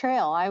off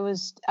trail. I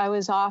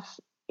was off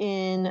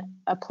in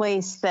a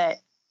place that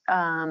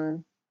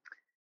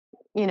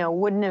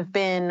wouldn't have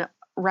been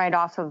right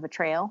off of a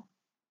trail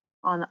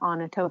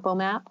on a topo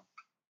map.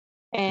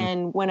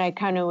 And when I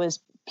kind of was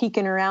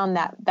peeking around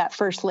that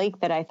first lake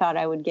that I thought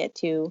I would get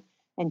to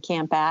and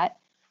camp at,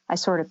 I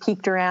sort of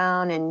peeked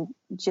around and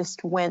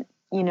just went,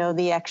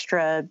 the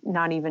extra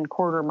not even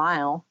quarter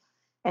mile,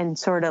 and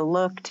sort of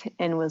looked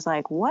and was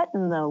like, what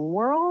in the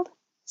world?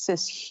 It's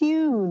this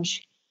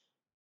huge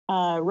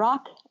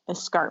rock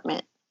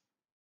escarpment.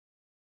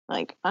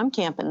 Like, I'm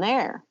camping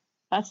there.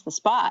 That's the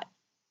spot.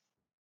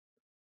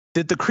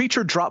 Did the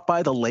creature drop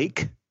by the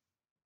lake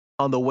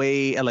on the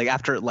way, like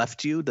after it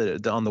left you,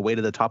 on the way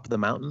to the top of the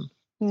mountain?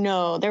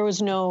 No, there was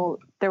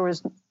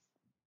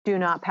do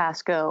not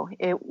pass go.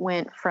 It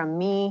went from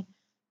me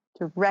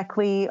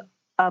directly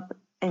up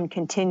and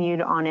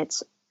continued on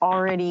its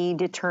already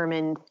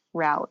determined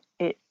route.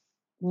 It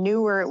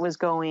knew where it was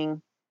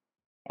going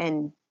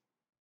and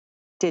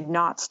did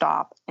not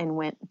stop, and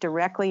went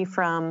directly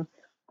from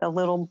the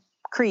little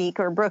creek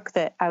or brook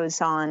that I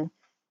was on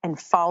and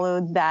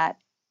followed that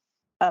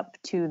up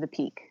to the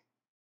peak.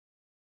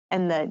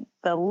 And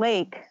the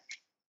lake,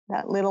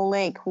 that little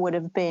lake, would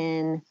have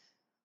been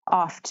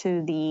off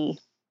to the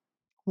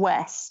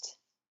west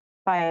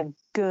by a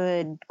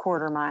good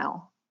quarter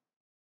mile.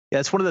 Yeah,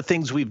 it's one of the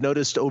things we've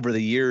noticed over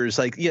the years.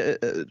 Like,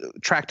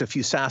 tracked a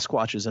few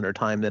Sasquatches in our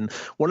time. And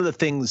one of the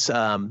things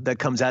that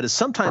comes out is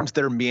sometimes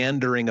they're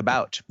meandering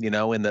about,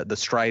 and the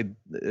stride,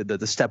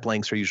 the step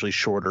lengths are usually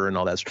shorter and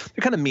all that.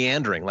 They're kind of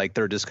meandering, like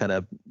they're just kind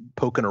of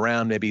poking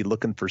around, maybe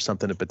looking for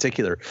something in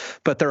particular.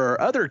 But there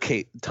are other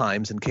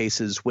times and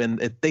cases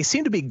when they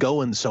seem to be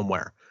going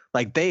somewhere.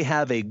 Like they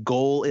have a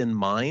goal in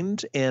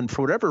mind, and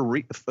for whatever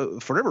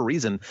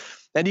reason,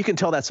 and you can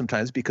tell that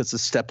sometimes because the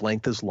step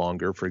length is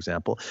longer, for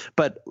example,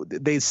 but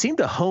they seem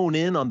to hone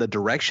in on the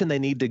direction they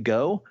need to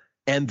go,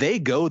 and they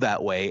go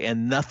that way,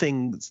 and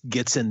nothing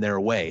gets in their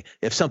way.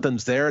 If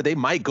something's there, they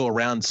might go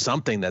around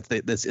something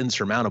that's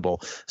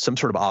insurmountable, some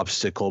sort of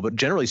obstacle, but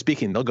generally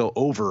speaking, they'll go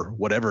over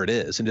whatever it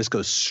is and just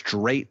go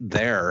straight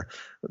there,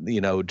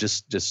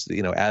 just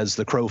as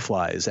the crow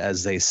flies,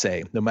 as they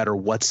say, no matter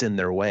what's in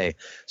their way.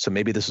 So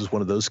maybe this is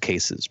one of those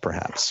cases,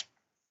 perhaps.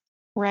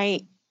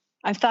 Right.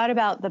 I've thought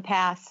about the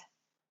path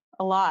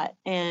a lot,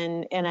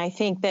 and I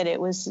think that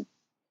it was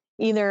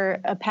either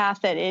a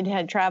path that it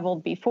had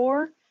traveled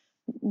before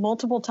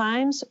multiple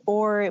times,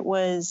 or it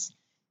was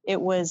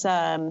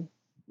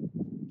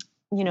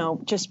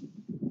just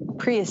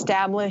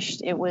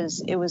pre-established. It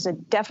was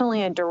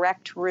definitely a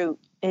direct route.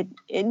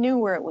 It knew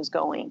where it was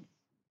going.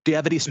 Do you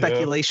have any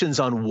speculations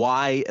on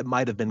why it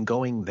might have been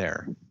going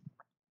there?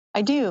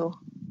 I do.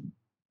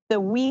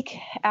 The week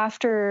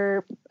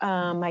after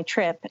my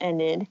trip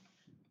ended,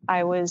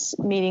 I was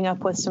meeting up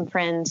with some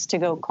friends to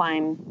go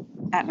climb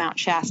at Mount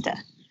Shasta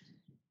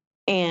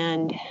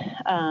and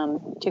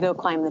to go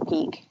climb the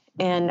peak.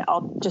 And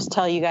I'll just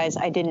tell you guys,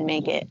 I didn't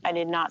make it. I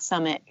did not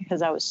summit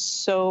because I was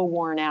so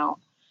worn out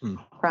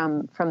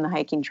from the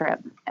hiking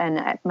trip.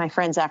 And my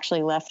friends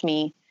actually left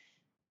me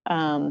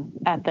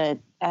at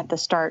the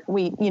start.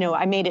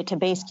 I made it to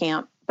base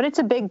camp, but it's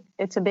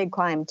a big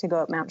climb to go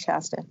up Mount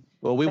Shasta.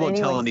 Well, we won't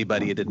tell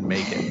anybody you didn't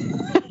make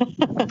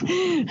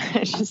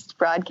it. Just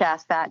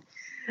broadcast that.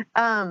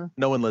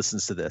 No one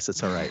listens to this.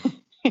 It's all right.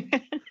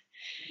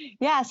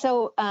 Yeah.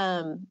 So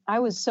I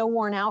was so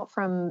worn out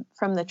from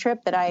the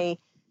trip that I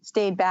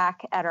stayed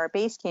back at our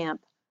base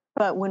camp.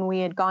 But when we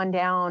had gone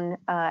down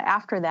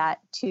after that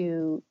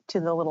to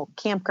the little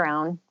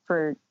campground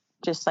for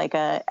just like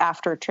a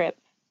after trip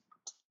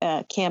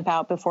camp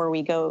out before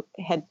we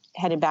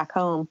headed back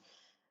home,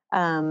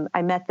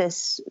 I met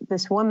this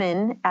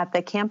woman at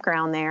the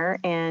campground there,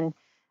 and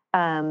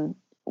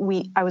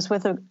I was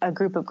with a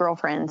group of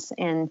girlfriends,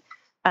 and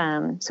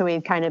so we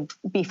had kind of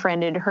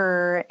befriended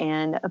her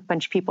and a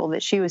bunch of people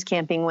that she was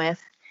camping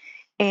with,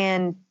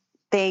 and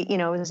they,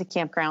 it was a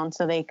campground,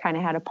 so they kind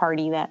of had a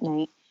party that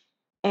night.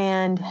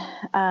 And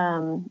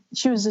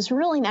she was this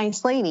really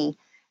nice lady,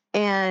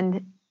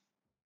 and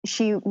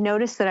she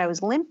noticed that I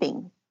was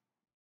limping,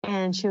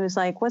 and she was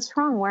like, "What's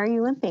wrong? Why are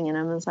you limping?" And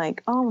I was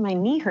like, "Oh, my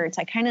knee hurts.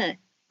 I kind of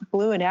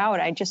blew it out.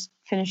 I just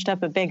finished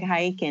up a big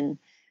hike, and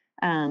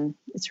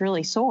it's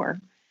really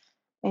sore."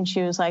 And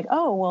she was like,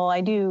 "Oh, well,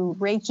 I do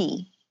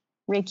Reiki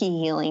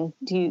healing.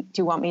 Do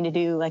you want me to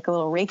do like a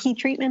little Reiki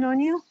treatment on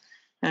you?"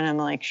 And I'm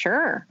like,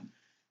 "Sure."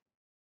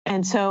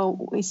 And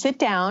so we sit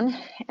down,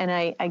 and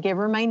I give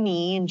her my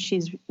knee, and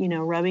she's,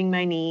 rubbing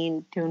my knee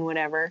and doing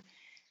whatever.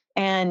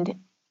 And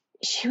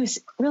she was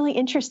really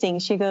interesting.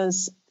 She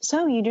goes,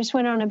 "So you just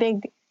went on a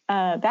big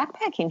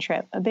backpacking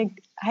trip, a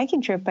big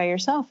hiking trip by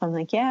yourself?" I'm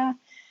like, "Yeah."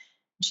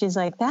 She's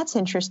like, "That's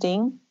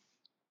interesting."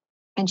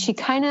 And she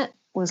kind of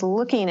was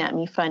looking at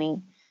me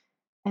funny.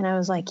 And I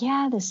was like,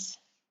 "Yeah, this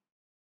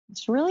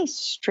really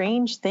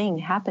strange thing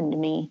happened to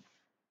me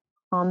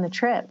on the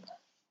trip."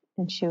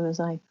 And she was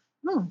like,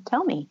 "Oh,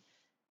 tell me."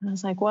 And I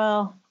was like,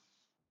 "Well,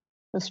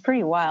 it was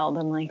pretty wild."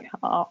 I'm like,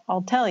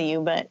 I'll tell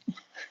you, but.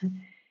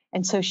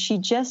 And so she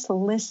just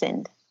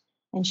listened,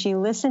 and she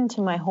listened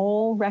to my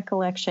whole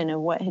recollection of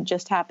what had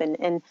just happened.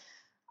 And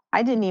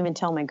I didn't even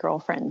tell my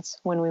girlfriends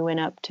when we went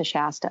up to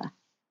Shasta.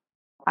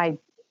 I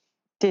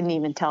didn't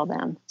even tell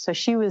them. So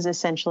she was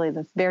essentially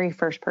the very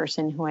first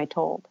person who I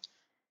told.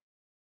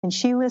 And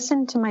she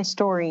listened to my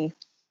story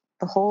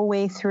the whole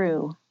way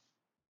through.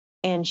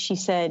 And she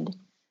said,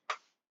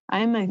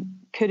 "I'm a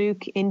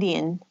Karuk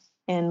Indian,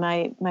 and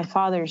my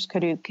father's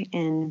Karuk,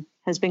 and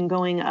has been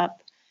going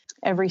up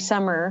every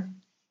summer,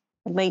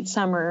 late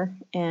summer,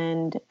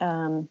 and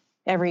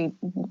every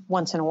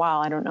once in a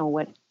while. I don't know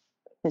what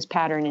his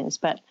pattern is,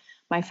 but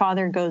my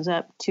father goes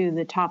up to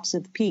the tops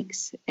of the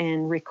peaks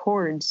and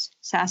records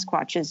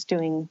Sasquatches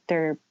doing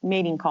their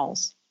mating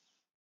calls.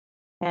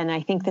 And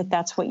I think that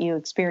that's what you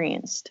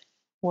experienced,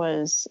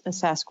 was a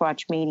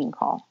Sasquatch mating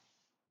call."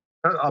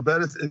 I'll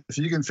bet if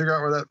you can figure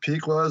out where that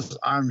peak was,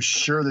 I'm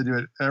sure they do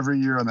it every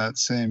year on that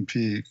same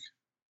peak.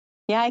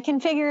 Yeah, I can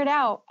figure it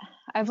out.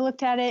 I've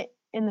looked at it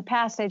in the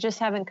past. I just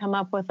haven't come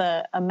up with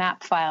a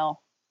map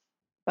file,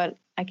 but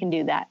I can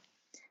do that.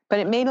 But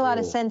it made a lot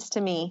of sense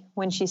to me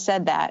when she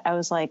said that. I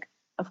was like,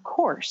 of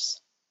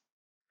course.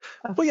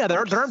 Well, yeah, there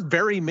aren't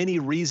very many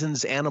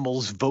reasons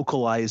animals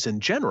vocalize in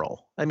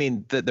general. I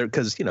mean,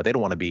 because they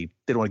don't want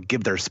to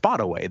give their spot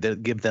away. They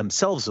give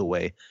themselves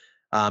away.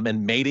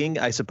 And mating,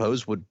 I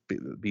suppose, would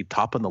be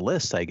top on the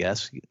list, I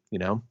guess,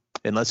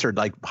 unless they're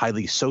like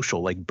highly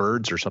social, like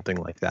birds or something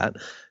like that,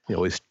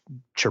 always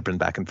chirping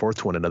back and forth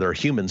to one another, or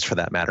humans for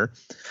that matter.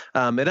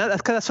 And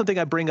that's kind of something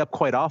I bring up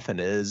quite often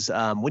is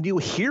when you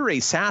hear a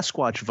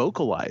Sasquatch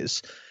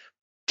vocalize,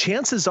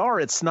 chances are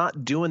it's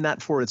not doing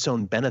that for its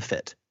own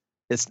benefit.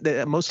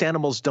 Most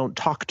animals don't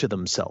talk to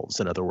themselves,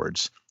 in other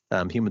words.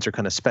 Humans are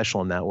kind of special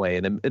in that way.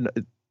 And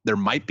there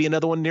might be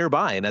another one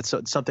nearby, and that's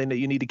something that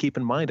you need to keep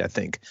in mind, I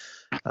think.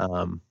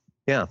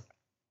 Yeah.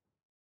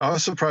 I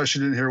was surprised she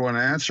didn't hear one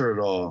answer at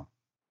all.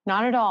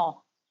 Not at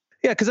all.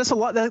 Yeah, because that's a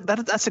lot.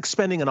 That's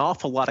expending an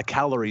awful lot of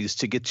calories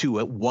to get to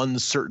at one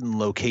certain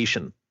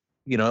location.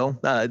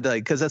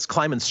 Because that's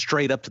climbing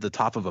straight up to the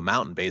top of a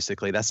mountain.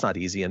 Basically, that's not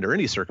easy under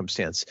any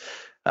circumstance.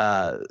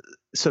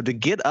 So to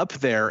get up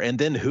there and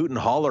then hoot and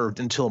holler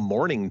until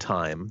morning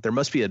time, there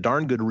must be a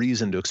darn good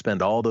reason to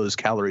expend all those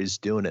calories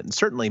doing it. And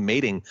certainly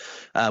mating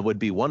would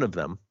be one of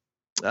them.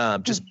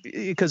 Just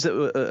because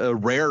a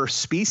rare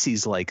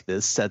species like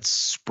this that's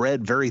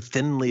spread very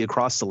thinly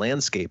across the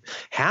landscape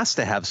has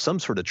to have some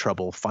sort of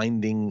trouble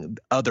finding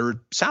other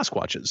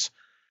Sasquatches.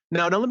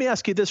 Now let me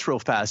ask you this real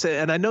fast.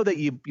 And I know that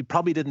you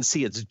probably didn't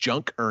see its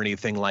junk or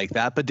anything like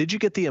that, but did you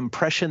get the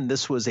impression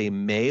this was a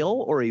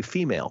male or a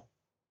female?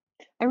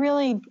 I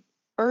really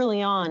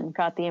early on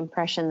got the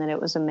impression that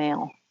it was a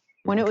male.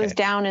 When it was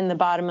down in the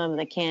bottom of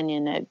the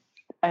canyon,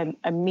 I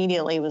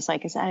immediately was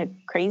like, "Is that a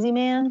crazy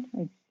man?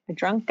 A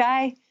drunk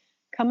guy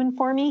coming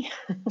for me.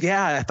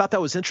 Yeah, I thought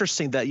that was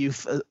interesting that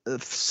you've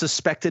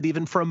suspected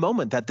even for a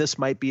moment that this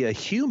might be a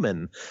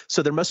human.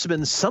 So there must have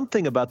been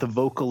something about the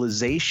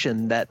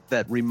vocalization that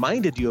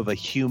reminded you of a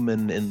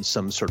human in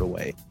some sort of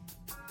way.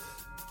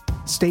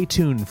 Stay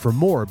tuned for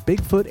more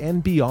Bigfoot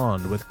and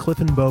Beyond with Cliff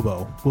and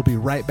Bobo. We'll be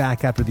right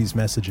back after these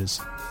messages.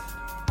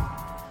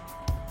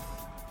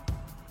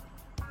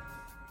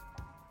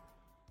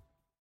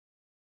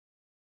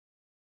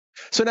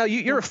 So now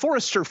you're a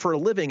forester for a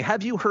living.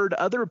 Have you heard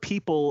other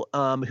people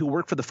who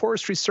work for the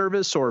Forestry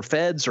Service or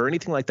feds or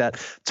anything like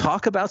that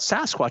talk about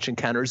Sasquatch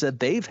encounters that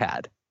they've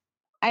had?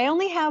 I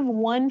only have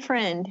one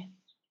friend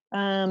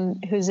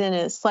who's in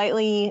a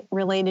slightly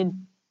related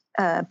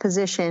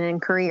position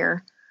and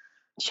career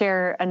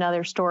share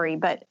another story.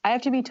 But I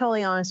have to be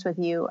totally honest with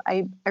you.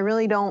 I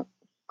really don't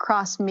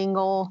cross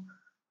mingle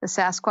the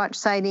Sasquatch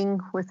sighting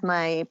with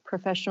my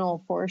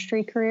professional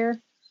forestry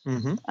career.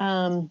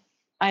 Mm-hmm.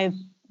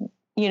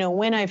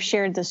 When I've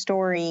shared the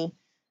story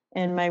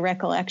and my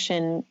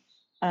recollection,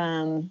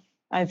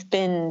 I've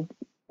been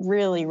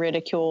really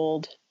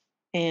ridiculed,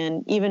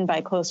 and even by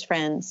close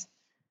friends.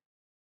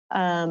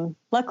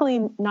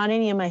 Luckily, not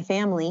any of my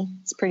family.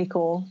 It's pretty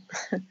cool.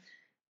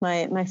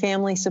 My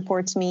family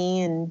supports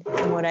me and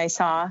what I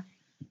saw,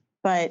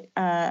 but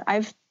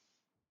I've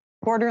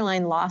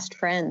borderline lost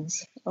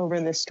friends over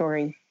this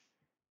story.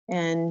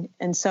 And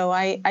so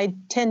I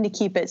tend to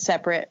keep it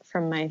separate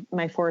from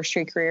my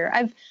forestry career.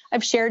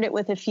 I've shared it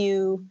with a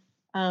few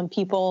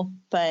people,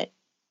 but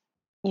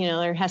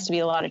there has to be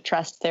a lot of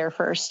trust there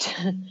first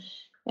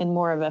and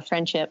more of a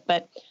friendship.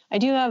 But I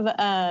do have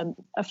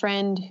a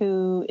friend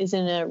who is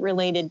in a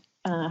related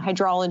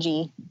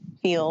hydrology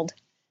field,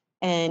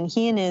 and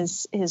he and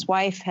his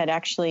wife had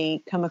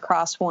actually come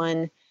across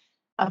one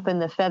up in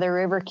the Feather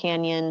River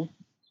Canyon.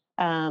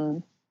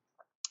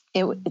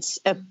 It's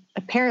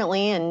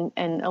apparently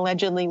and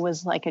allegedly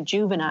was like a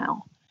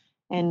juvenile,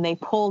 and they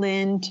pulled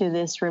into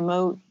this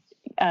remote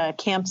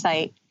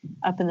campsite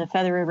up in the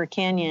Feather River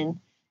Canyon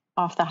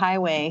off the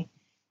highway.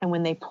 And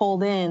when they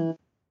pulled in,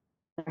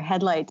 their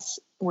headlights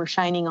were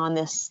shining on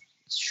this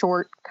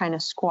short, kind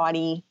of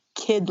squatty,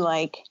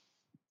 kid-like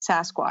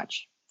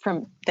Sasquatch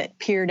that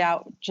peered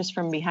out just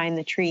from behind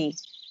the tree,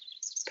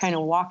 kind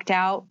of walked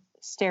out,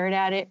 stared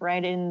at it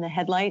right in the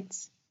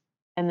headlights,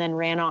 and then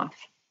ran off.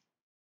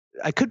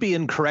 I could be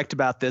incorrect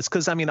about this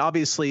because,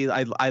 obviously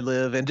I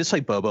live, and just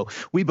like Bobo,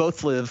 we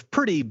both live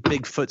pretty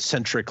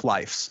Bigfoot-centric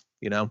lives,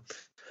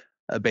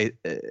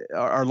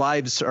 Our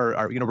lives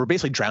are we're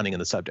basically drowning in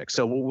the subject.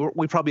 So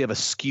we probably have a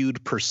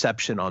skewed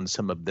perception on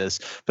some of this.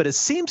 But it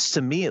seems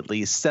to me, at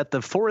least, that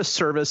the Forest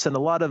Service and a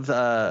lot of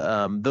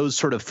those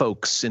sort of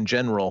folks in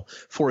general,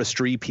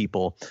 forestry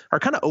people, are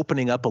kind of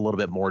opening up a little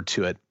bit more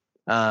to it.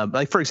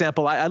 Like, for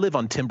example, I live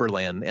on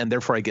timberland, and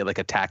therefore I get like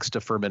a tax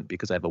deferment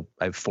because I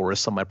have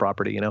forests on my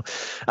property,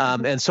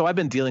 and so I've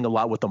been dealing a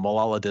lot with the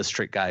Molalla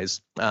District guys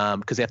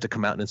because they have to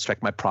come out and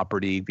inspect my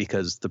property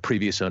because the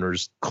previous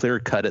owners clear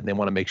cut it and they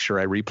want to make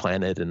sure I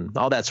replant it and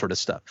all that sort of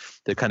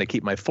stuff to kind of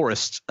keep my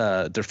forest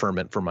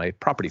deferment for my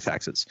property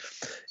taxes.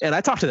 And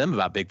I talked to them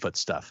about Bigfoot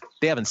stuff.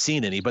 They haven't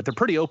seen any, but they're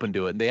pretty open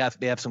to it. And they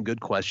have some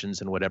good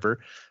questions and whatever.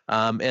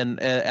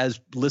 And as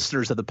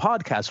listeners of the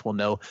podcast will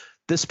know,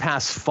 this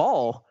past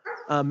fall,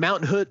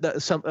 Mountain Hood,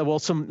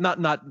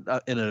 not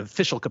in an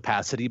official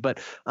capacity, but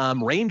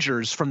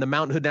rangers from the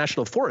Mountain Hood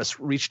National Forest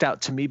reached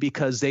out to me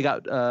because they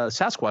got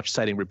Sasquatch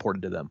sighting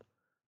reported to them.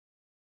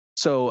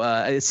 So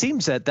it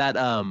seems that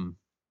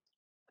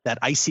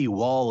icy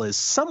wall is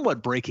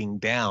somewhat breaking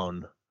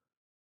down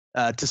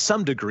to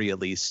some degree, at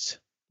least.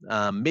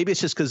 Maybe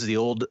it's just because the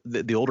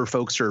older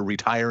folks are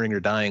retiring or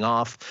dying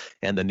off,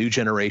 and the new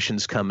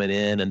generation's coming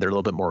in, and they're a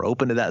little bit more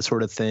open to that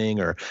sort of thing,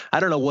 or I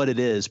don't know what it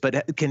is.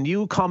 But can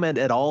you comment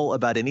at all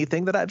about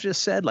anything that I've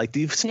just said? Like, do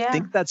you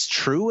think that's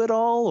true at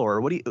all,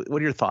 or what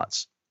are your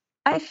thoughts?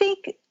 I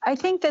think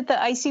that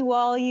the icy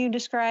wall you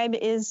describe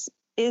is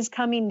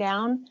coming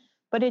down,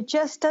 but it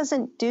just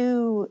doesn't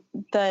do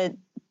the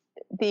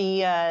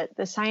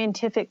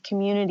scientific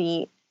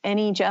community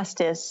any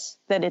justice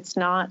that it's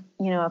not,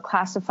 a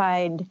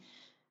classified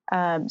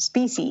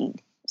species.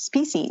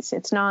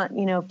 It's not,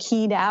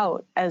 keyed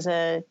out as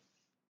a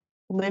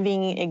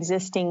living,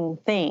 existing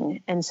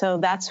thing. And so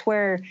that's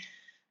where,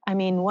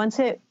 once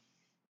it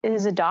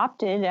is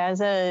adopted as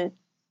a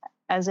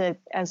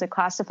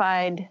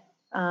classified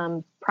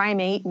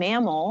primate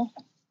mammal,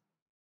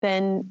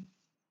 then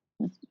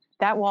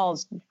that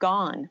wall's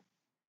gone.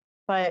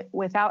 But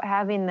without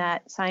having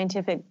that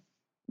scientific,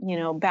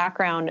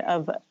 background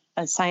of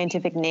a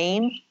scientific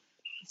name,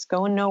 it's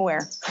going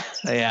nowhere.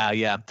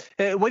 Yeah.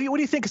 What do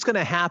you think is going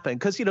to happen?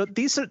 Because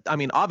these are,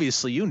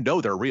 obviously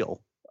they're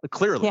real,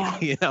 clearly.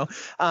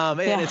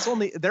 And it's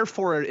only,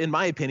 therefore, in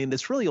my opinion,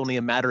 it's really only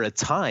a matter of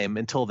time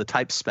until the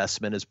type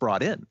specimen is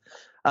brought in.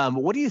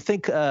 What do you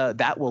think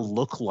that will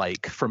look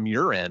like from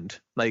your end?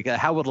 Like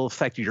how it'll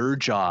affect your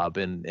job,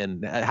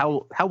 and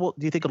how do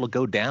you think it'll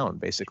go down,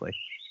 basically?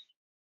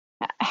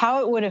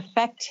 How it would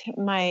affect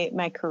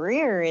my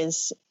career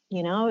is,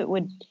 it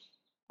would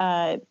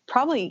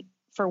probably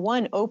for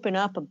one, open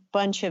up a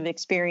bunch of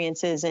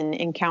experiences and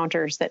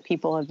encounters that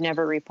people have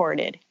never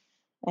reported,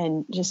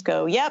 and just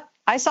go, yep,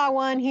 I saw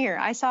one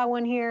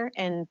here,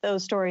 and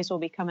those stories will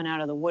be coming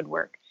out of the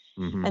woodwork.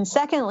 Mm-hmm. And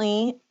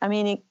secondly, I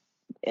mean,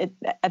 it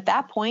at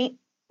that point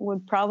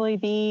would probably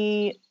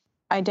be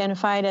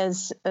identified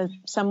as a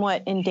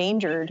somewhat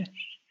endangered,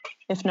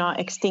 if not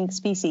extinct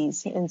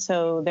species. And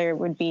so there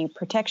would be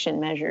protection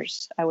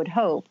measures, I would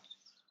hope,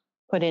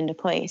 put into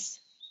place.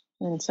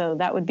 And so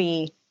that would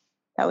be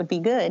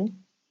good.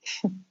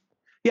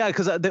 Yeah,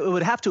 because it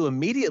would have to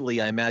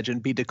immediately, I imagine,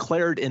 be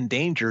declared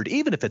endangered,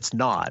 even if it's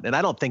not. And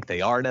I don't think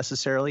they are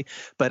necessarily,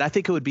 but I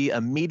think it would be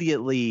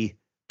immediately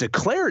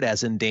declared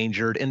as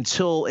endangered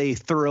until a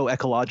thorough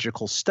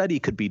ecological study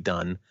could be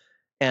done.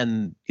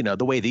 And, you know,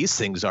 the way these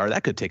things are,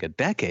 that could take a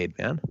decade,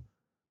 man.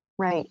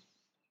 Right.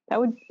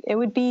 It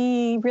would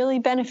be really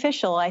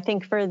beneficial, I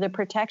think, for the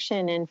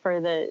protection and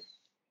for the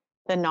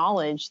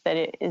knowledge that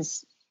it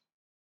is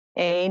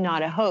A,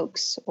 not a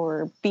hoax,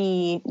 or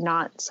B,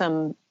 not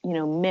some, you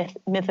know,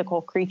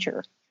 mythical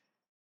creature.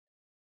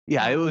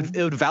 Yeah, it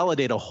would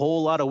validate a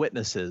whole lot of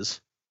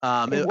witnesses.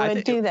 It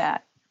would do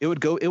that. It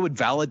would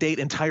validate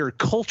entire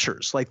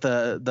cultures, like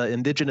the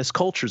indigenous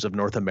cultures of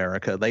North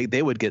America.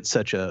 They would get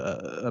such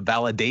a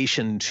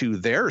validation to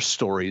their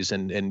stories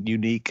and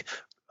unique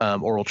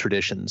oral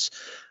traditions.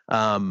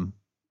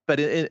 But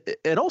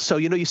it also,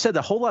 you know, you said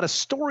a whole lot of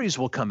stories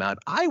will come out.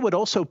 I would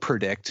also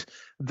predict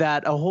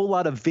that a whole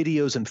lot of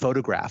videos and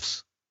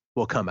photographs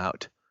will come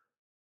out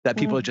that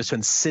people have just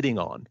been sitting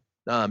on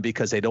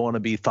because they don't want to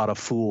be thought a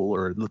fool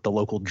or the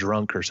local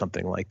drunk or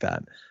something like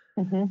that.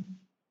 Mm-hmm.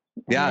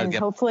 Yeah, and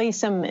hopefully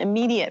some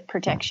immediate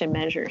protection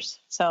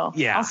measures. So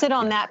yeah, I'll sit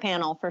on that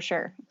panel for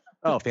sure.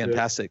 Oh,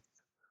 fantastic.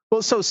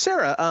 Well, so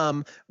Sarah,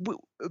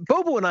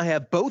 Bobo and I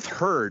have both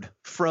heard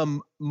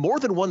from more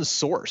than one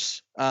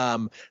source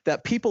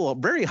that people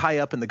very high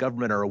up in the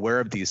government are aware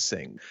of these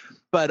things.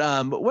 But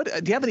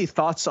do you have any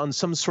thoughts on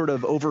some sort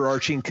of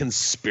overarching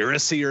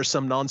conspiracy or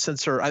some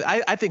nonsense? Or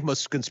I think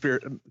most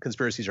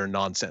conspiracies are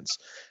nonsense,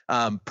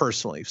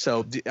 personally.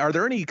 So are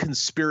there any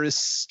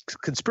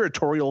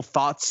conspiratorial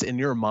thoughts in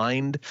your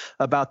mind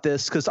about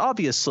this? Because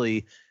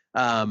obviously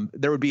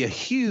there would be a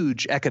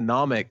huge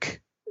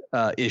economic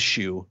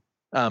issue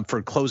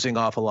for closing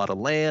off a lot of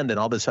land and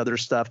all this other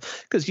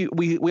stuff, because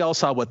we all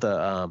saw what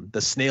the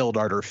snail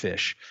darter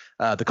fish,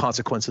 the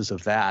consequences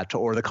of that,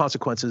 or the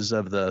consequences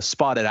of the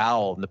spotted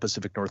owl in the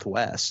Pacific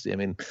Northwest. I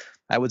mean,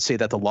 I would say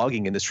that the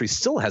logging industry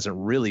still hasn't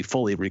really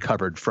fully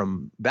recovered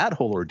from that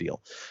whole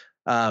ordeal.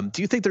 Do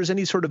you think there's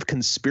any sort of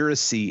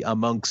conspiracy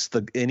amongst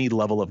any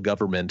level of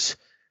government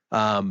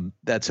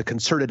that's a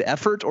concerted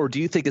effort, or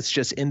do you think it's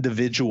just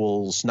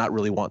individuals not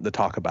really wanting to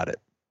talk about it?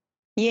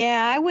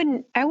 Yeah, I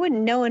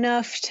wouldn't know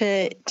enough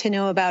to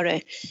know about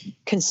a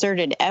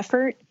concerted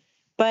effort,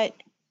 but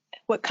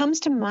what comes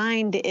to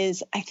mind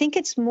is I think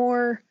it's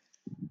more,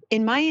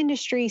 in my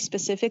industry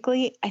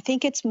specifically, I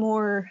think it's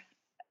more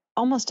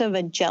almost of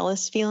a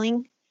jealous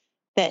feeling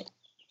that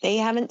they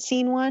haven't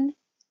seen one,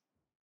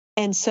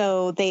 and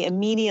so they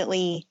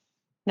immediately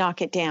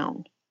knock it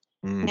down.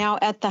 Now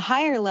at the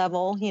higher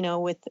level, you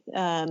know, with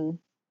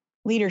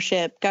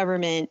leadership,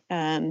 government,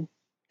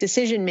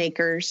 decision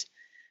makers,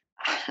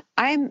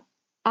 I'm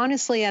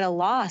honestly at a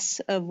loss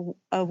of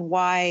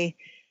why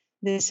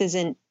this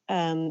isn't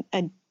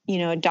a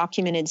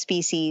documented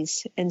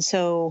species. And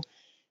so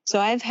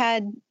I've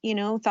had, you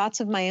know,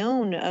 thoughts of my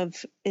own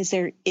of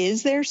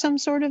is there some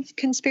sort of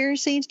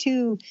conspiracy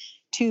to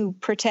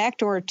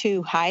protect or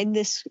to hide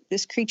this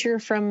creature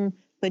from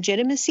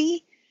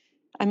legitimacy?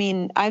 I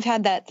mean, I've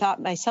had that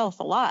thought myself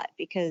a lot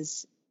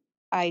because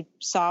I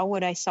saw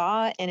what I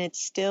saw and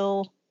it's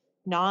still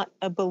not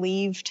a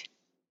believed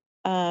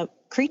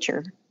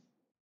creature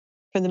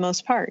for the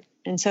most part.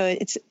 And so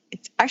it's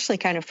actually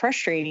kind of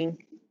frustrating.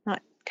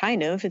 Not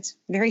kind of, it's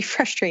very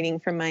frustrating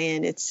from my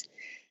end.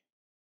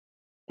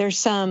 There's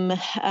some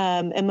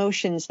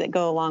emotions that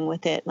go along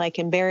with it, like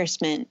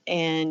embarrassment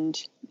and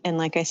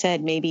like I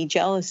said, maybe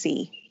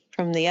jealousy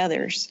from the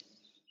others.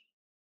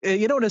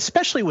 You know, and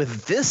especially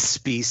with this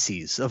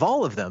species of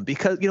all of them,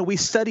 because, you know, we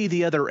study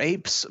the other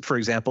apes, for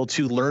example,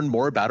 to learn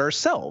more about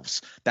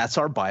ourselves. That's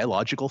our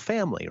biological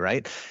family,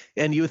 right?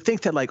 And you would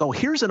think that like, oh,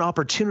 here's an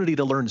opportunity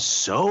to learn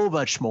so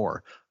much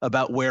more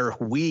about where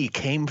we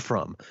came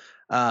from.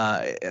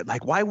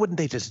 Like, why wouldn't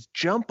they just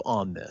jump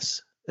on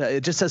this?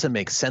 It just doesn't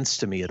make sense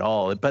to me at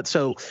all. But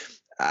so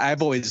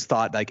I've always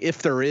thought like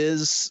if there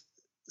is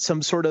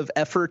some sort of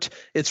effort,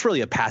 it's really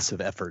a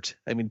passive effort.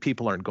 I mean,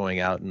 people aren't going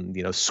out and,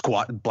 you know,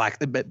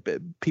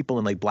 people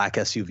in like black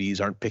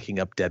SUVs aren't picking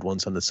up dead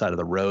ones on the side of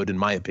the road, in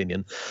my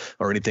opinion,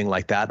 or anything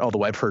like that.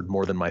 Although I've heard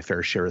more than my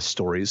fair share of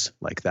stories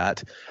like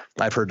that.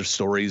 I've heard of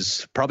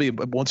stories probably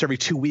once every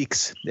 2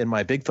 weeks in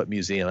my Bigfoot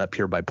museum up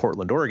here by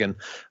Portland, Oregon.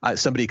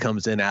 Somebody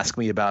comes in, asks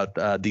me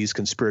about these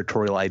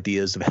conspiratorial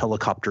ideas of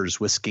helicopters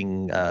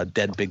whisking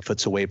dead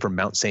Bigfoots away from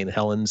Mount St.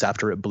 Helens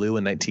after it blew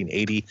in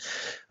 1980.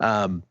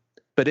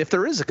 But if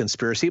there is a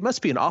conspiracy, it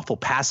must be an awful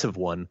passive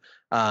one.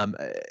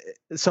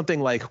 Something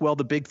like, well,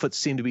 the Bigfoots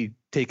seem to be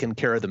taking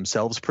care of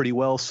themselves pretty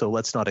well, so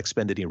let's not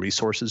expend any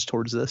resources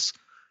towards this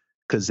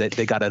because they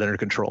got it under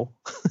control.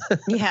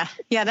 Yeah,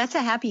 that's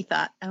a happy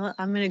thought.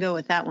 I'm going to go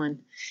with that one.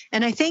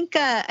 And I think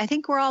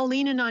we're all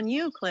leaning on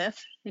you,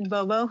 Cliff and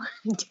Bobo,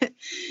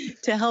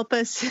 to help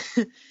us,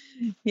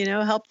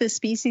 help this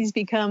species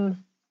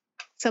become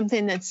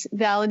something that's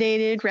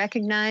validated,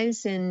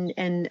 recognized,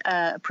 and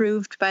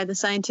approved by the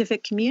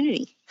scientific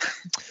community.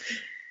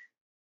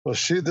 Well,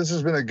 shoot, this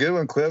has been a good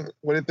one, Cliff.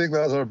 What do you think?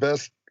 That was our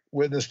best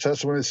witness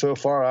testimony so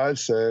far, I'd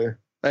say.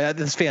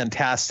 That's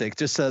fantastic.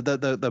 Just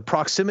the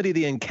proximity of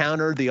the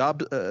encounter,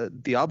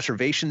 the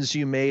observations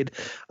you made,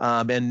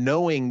 and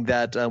knowing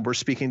that we're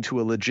speaking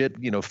to a legit,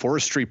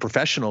 forestry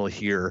professional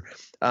here.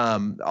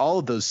 All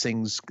of those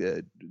things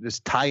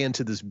just tie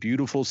into this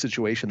beautiful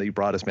situation that you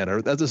brought us,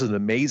 man. This is an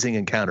amazing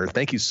encounter.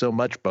 Thank you so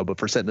much, Bubba,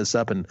 for setting this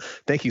up, and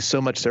thank you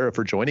so much, Sarah,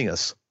 for joining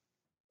us.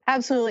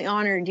 Absolutely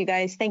honored, you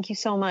guys. Thank you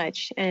so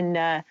much. And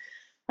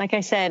like I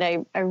said,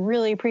 I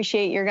really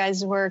appreciate your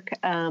guys' work.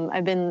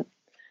 I've been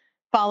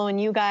following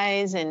you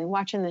guys and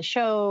watching the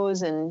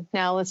shows and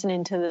now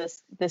listening to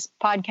this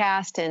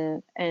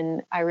podcast,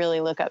 and I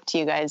really look up to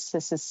you guys.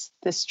 This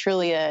is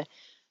truly an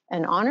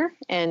honor,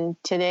 and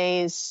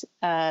today's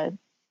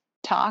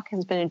talk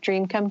has been a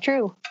dream come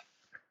true.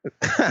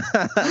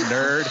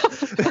 Nerd.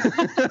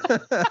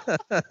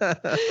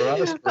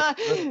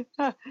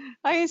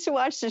 I used to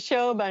watch the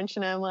show a bunch,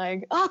 and I'm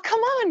like, "Oh, come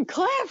on,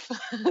 Cliff!"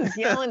 I was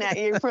yelling at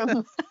you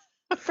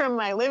from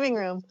my living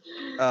room.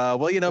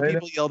 Well,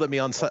 people yelled at me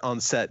on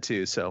set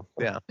too, so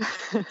yeah.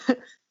 I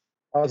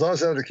was always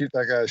having to keep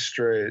that guy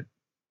straight.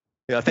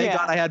 Yeah, thank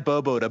God I had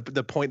Bobo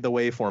to point the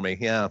way for me.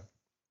 Yeah.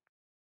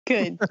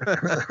 Good.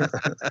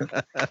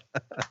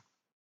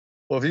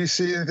 Well, if you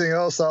see anything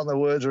else out in the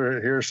woods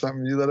or hear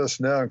something, you let us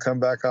know and come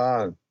back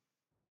on.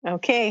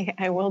 Okay,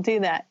 I will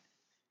do that.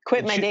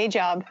 Quit my day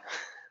job.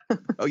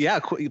 Oh yeah,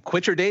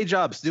 quit your day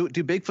jobs. Do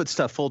Bigfoot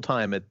stuff full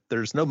time.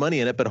 There's no money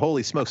in it, but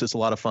holy smokes, it's a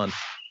lot of fun.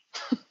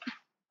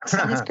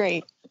 Sounds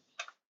great.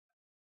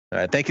 All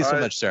right, thank you so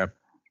much, Sarah.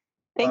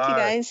 Thank you,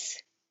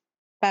 guys.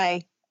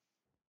 Bye.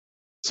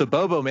 So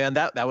Bobo, man,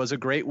 that was a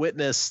great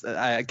witness.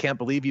 I can't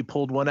believe you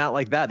pulled one out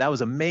like that. That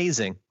was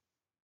amazing.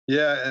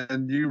 Yeah,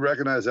 and you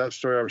recognize that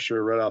story, I'm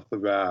sure, right off the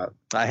bat.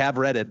 I have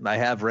read it,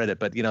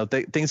 but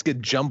things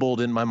get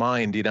jumbled in my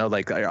mind.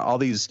 Like all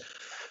these,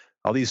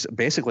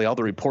 basically all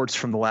the reports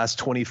from the last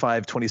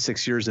 25,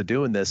 26 years of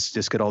doing this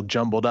just get all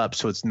jumbled up.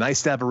 So it's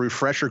nice to have a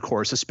refresher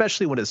course,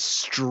 especially when it's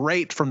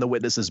straight from the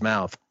witness's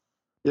mouth.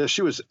 Yeah,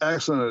 she was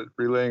excellent at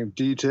relaying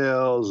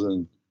details,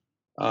 and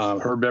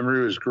her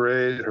memory was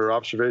great. Her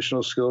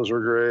observational skills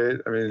were great.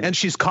 And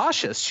she's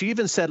cautious. She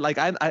even said, like,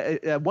 I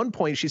at one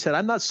point she said,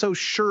 "I'm not so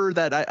sure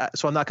that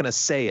so I'm not going to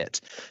say it."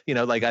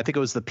 Like I think it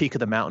was the peak of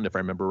the mountain, if I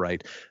remember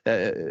right.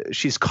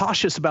 She's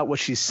cautious about what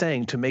she's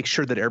saying to make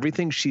sure that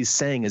everything she's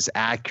saying is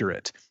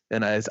accurate.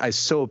 And I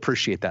so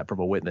appreciate that from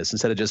a witness,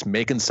 instead of just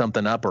making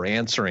something up or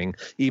answering,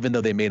 even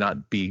though they may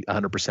not be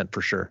 100%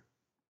 for sure.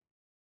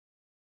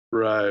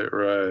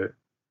 Right.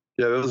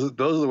 Yeah, those are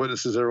the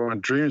witnesses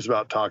everyone dreams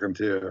about talking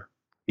to.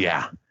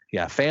 Yeah,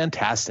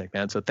 fantastic,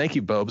 man. So thank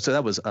you, Bob. So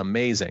that was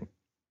amazing.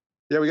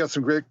 Yeah, we got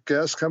some great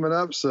guests coming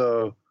up.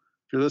 So if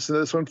you're listening to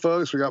this one,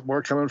 folks, we got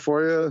more coming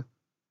for you.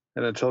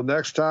 And until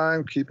next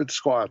time, keep it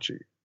squatchy.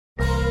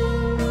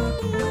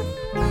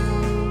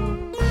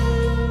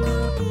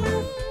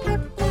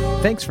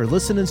 Thanks for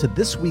listening to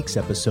this week's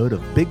episode of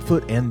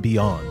Bigfoot and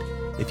Beyond.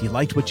 If you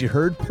liked what you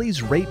heard,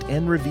 please rate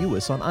and review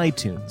us on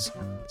iTunes.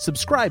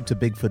 Subscribe to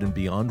Bigfoot and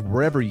Beyond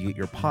wherever you get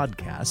your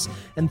podcasts,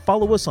 and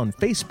follow us on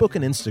Facebook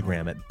and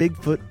Instagram at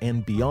Bigfoot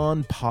and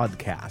Beyond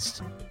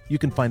Podcast. You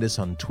can find us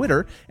on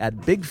Twitter at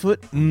Bigfoot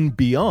and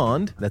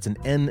Beyond, that's an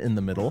N in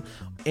the middle,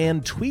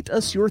 and tweet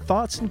us your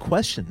thoughts and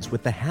questions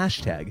with the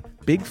hashtag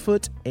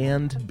Bigfoot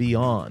and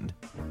Beyond.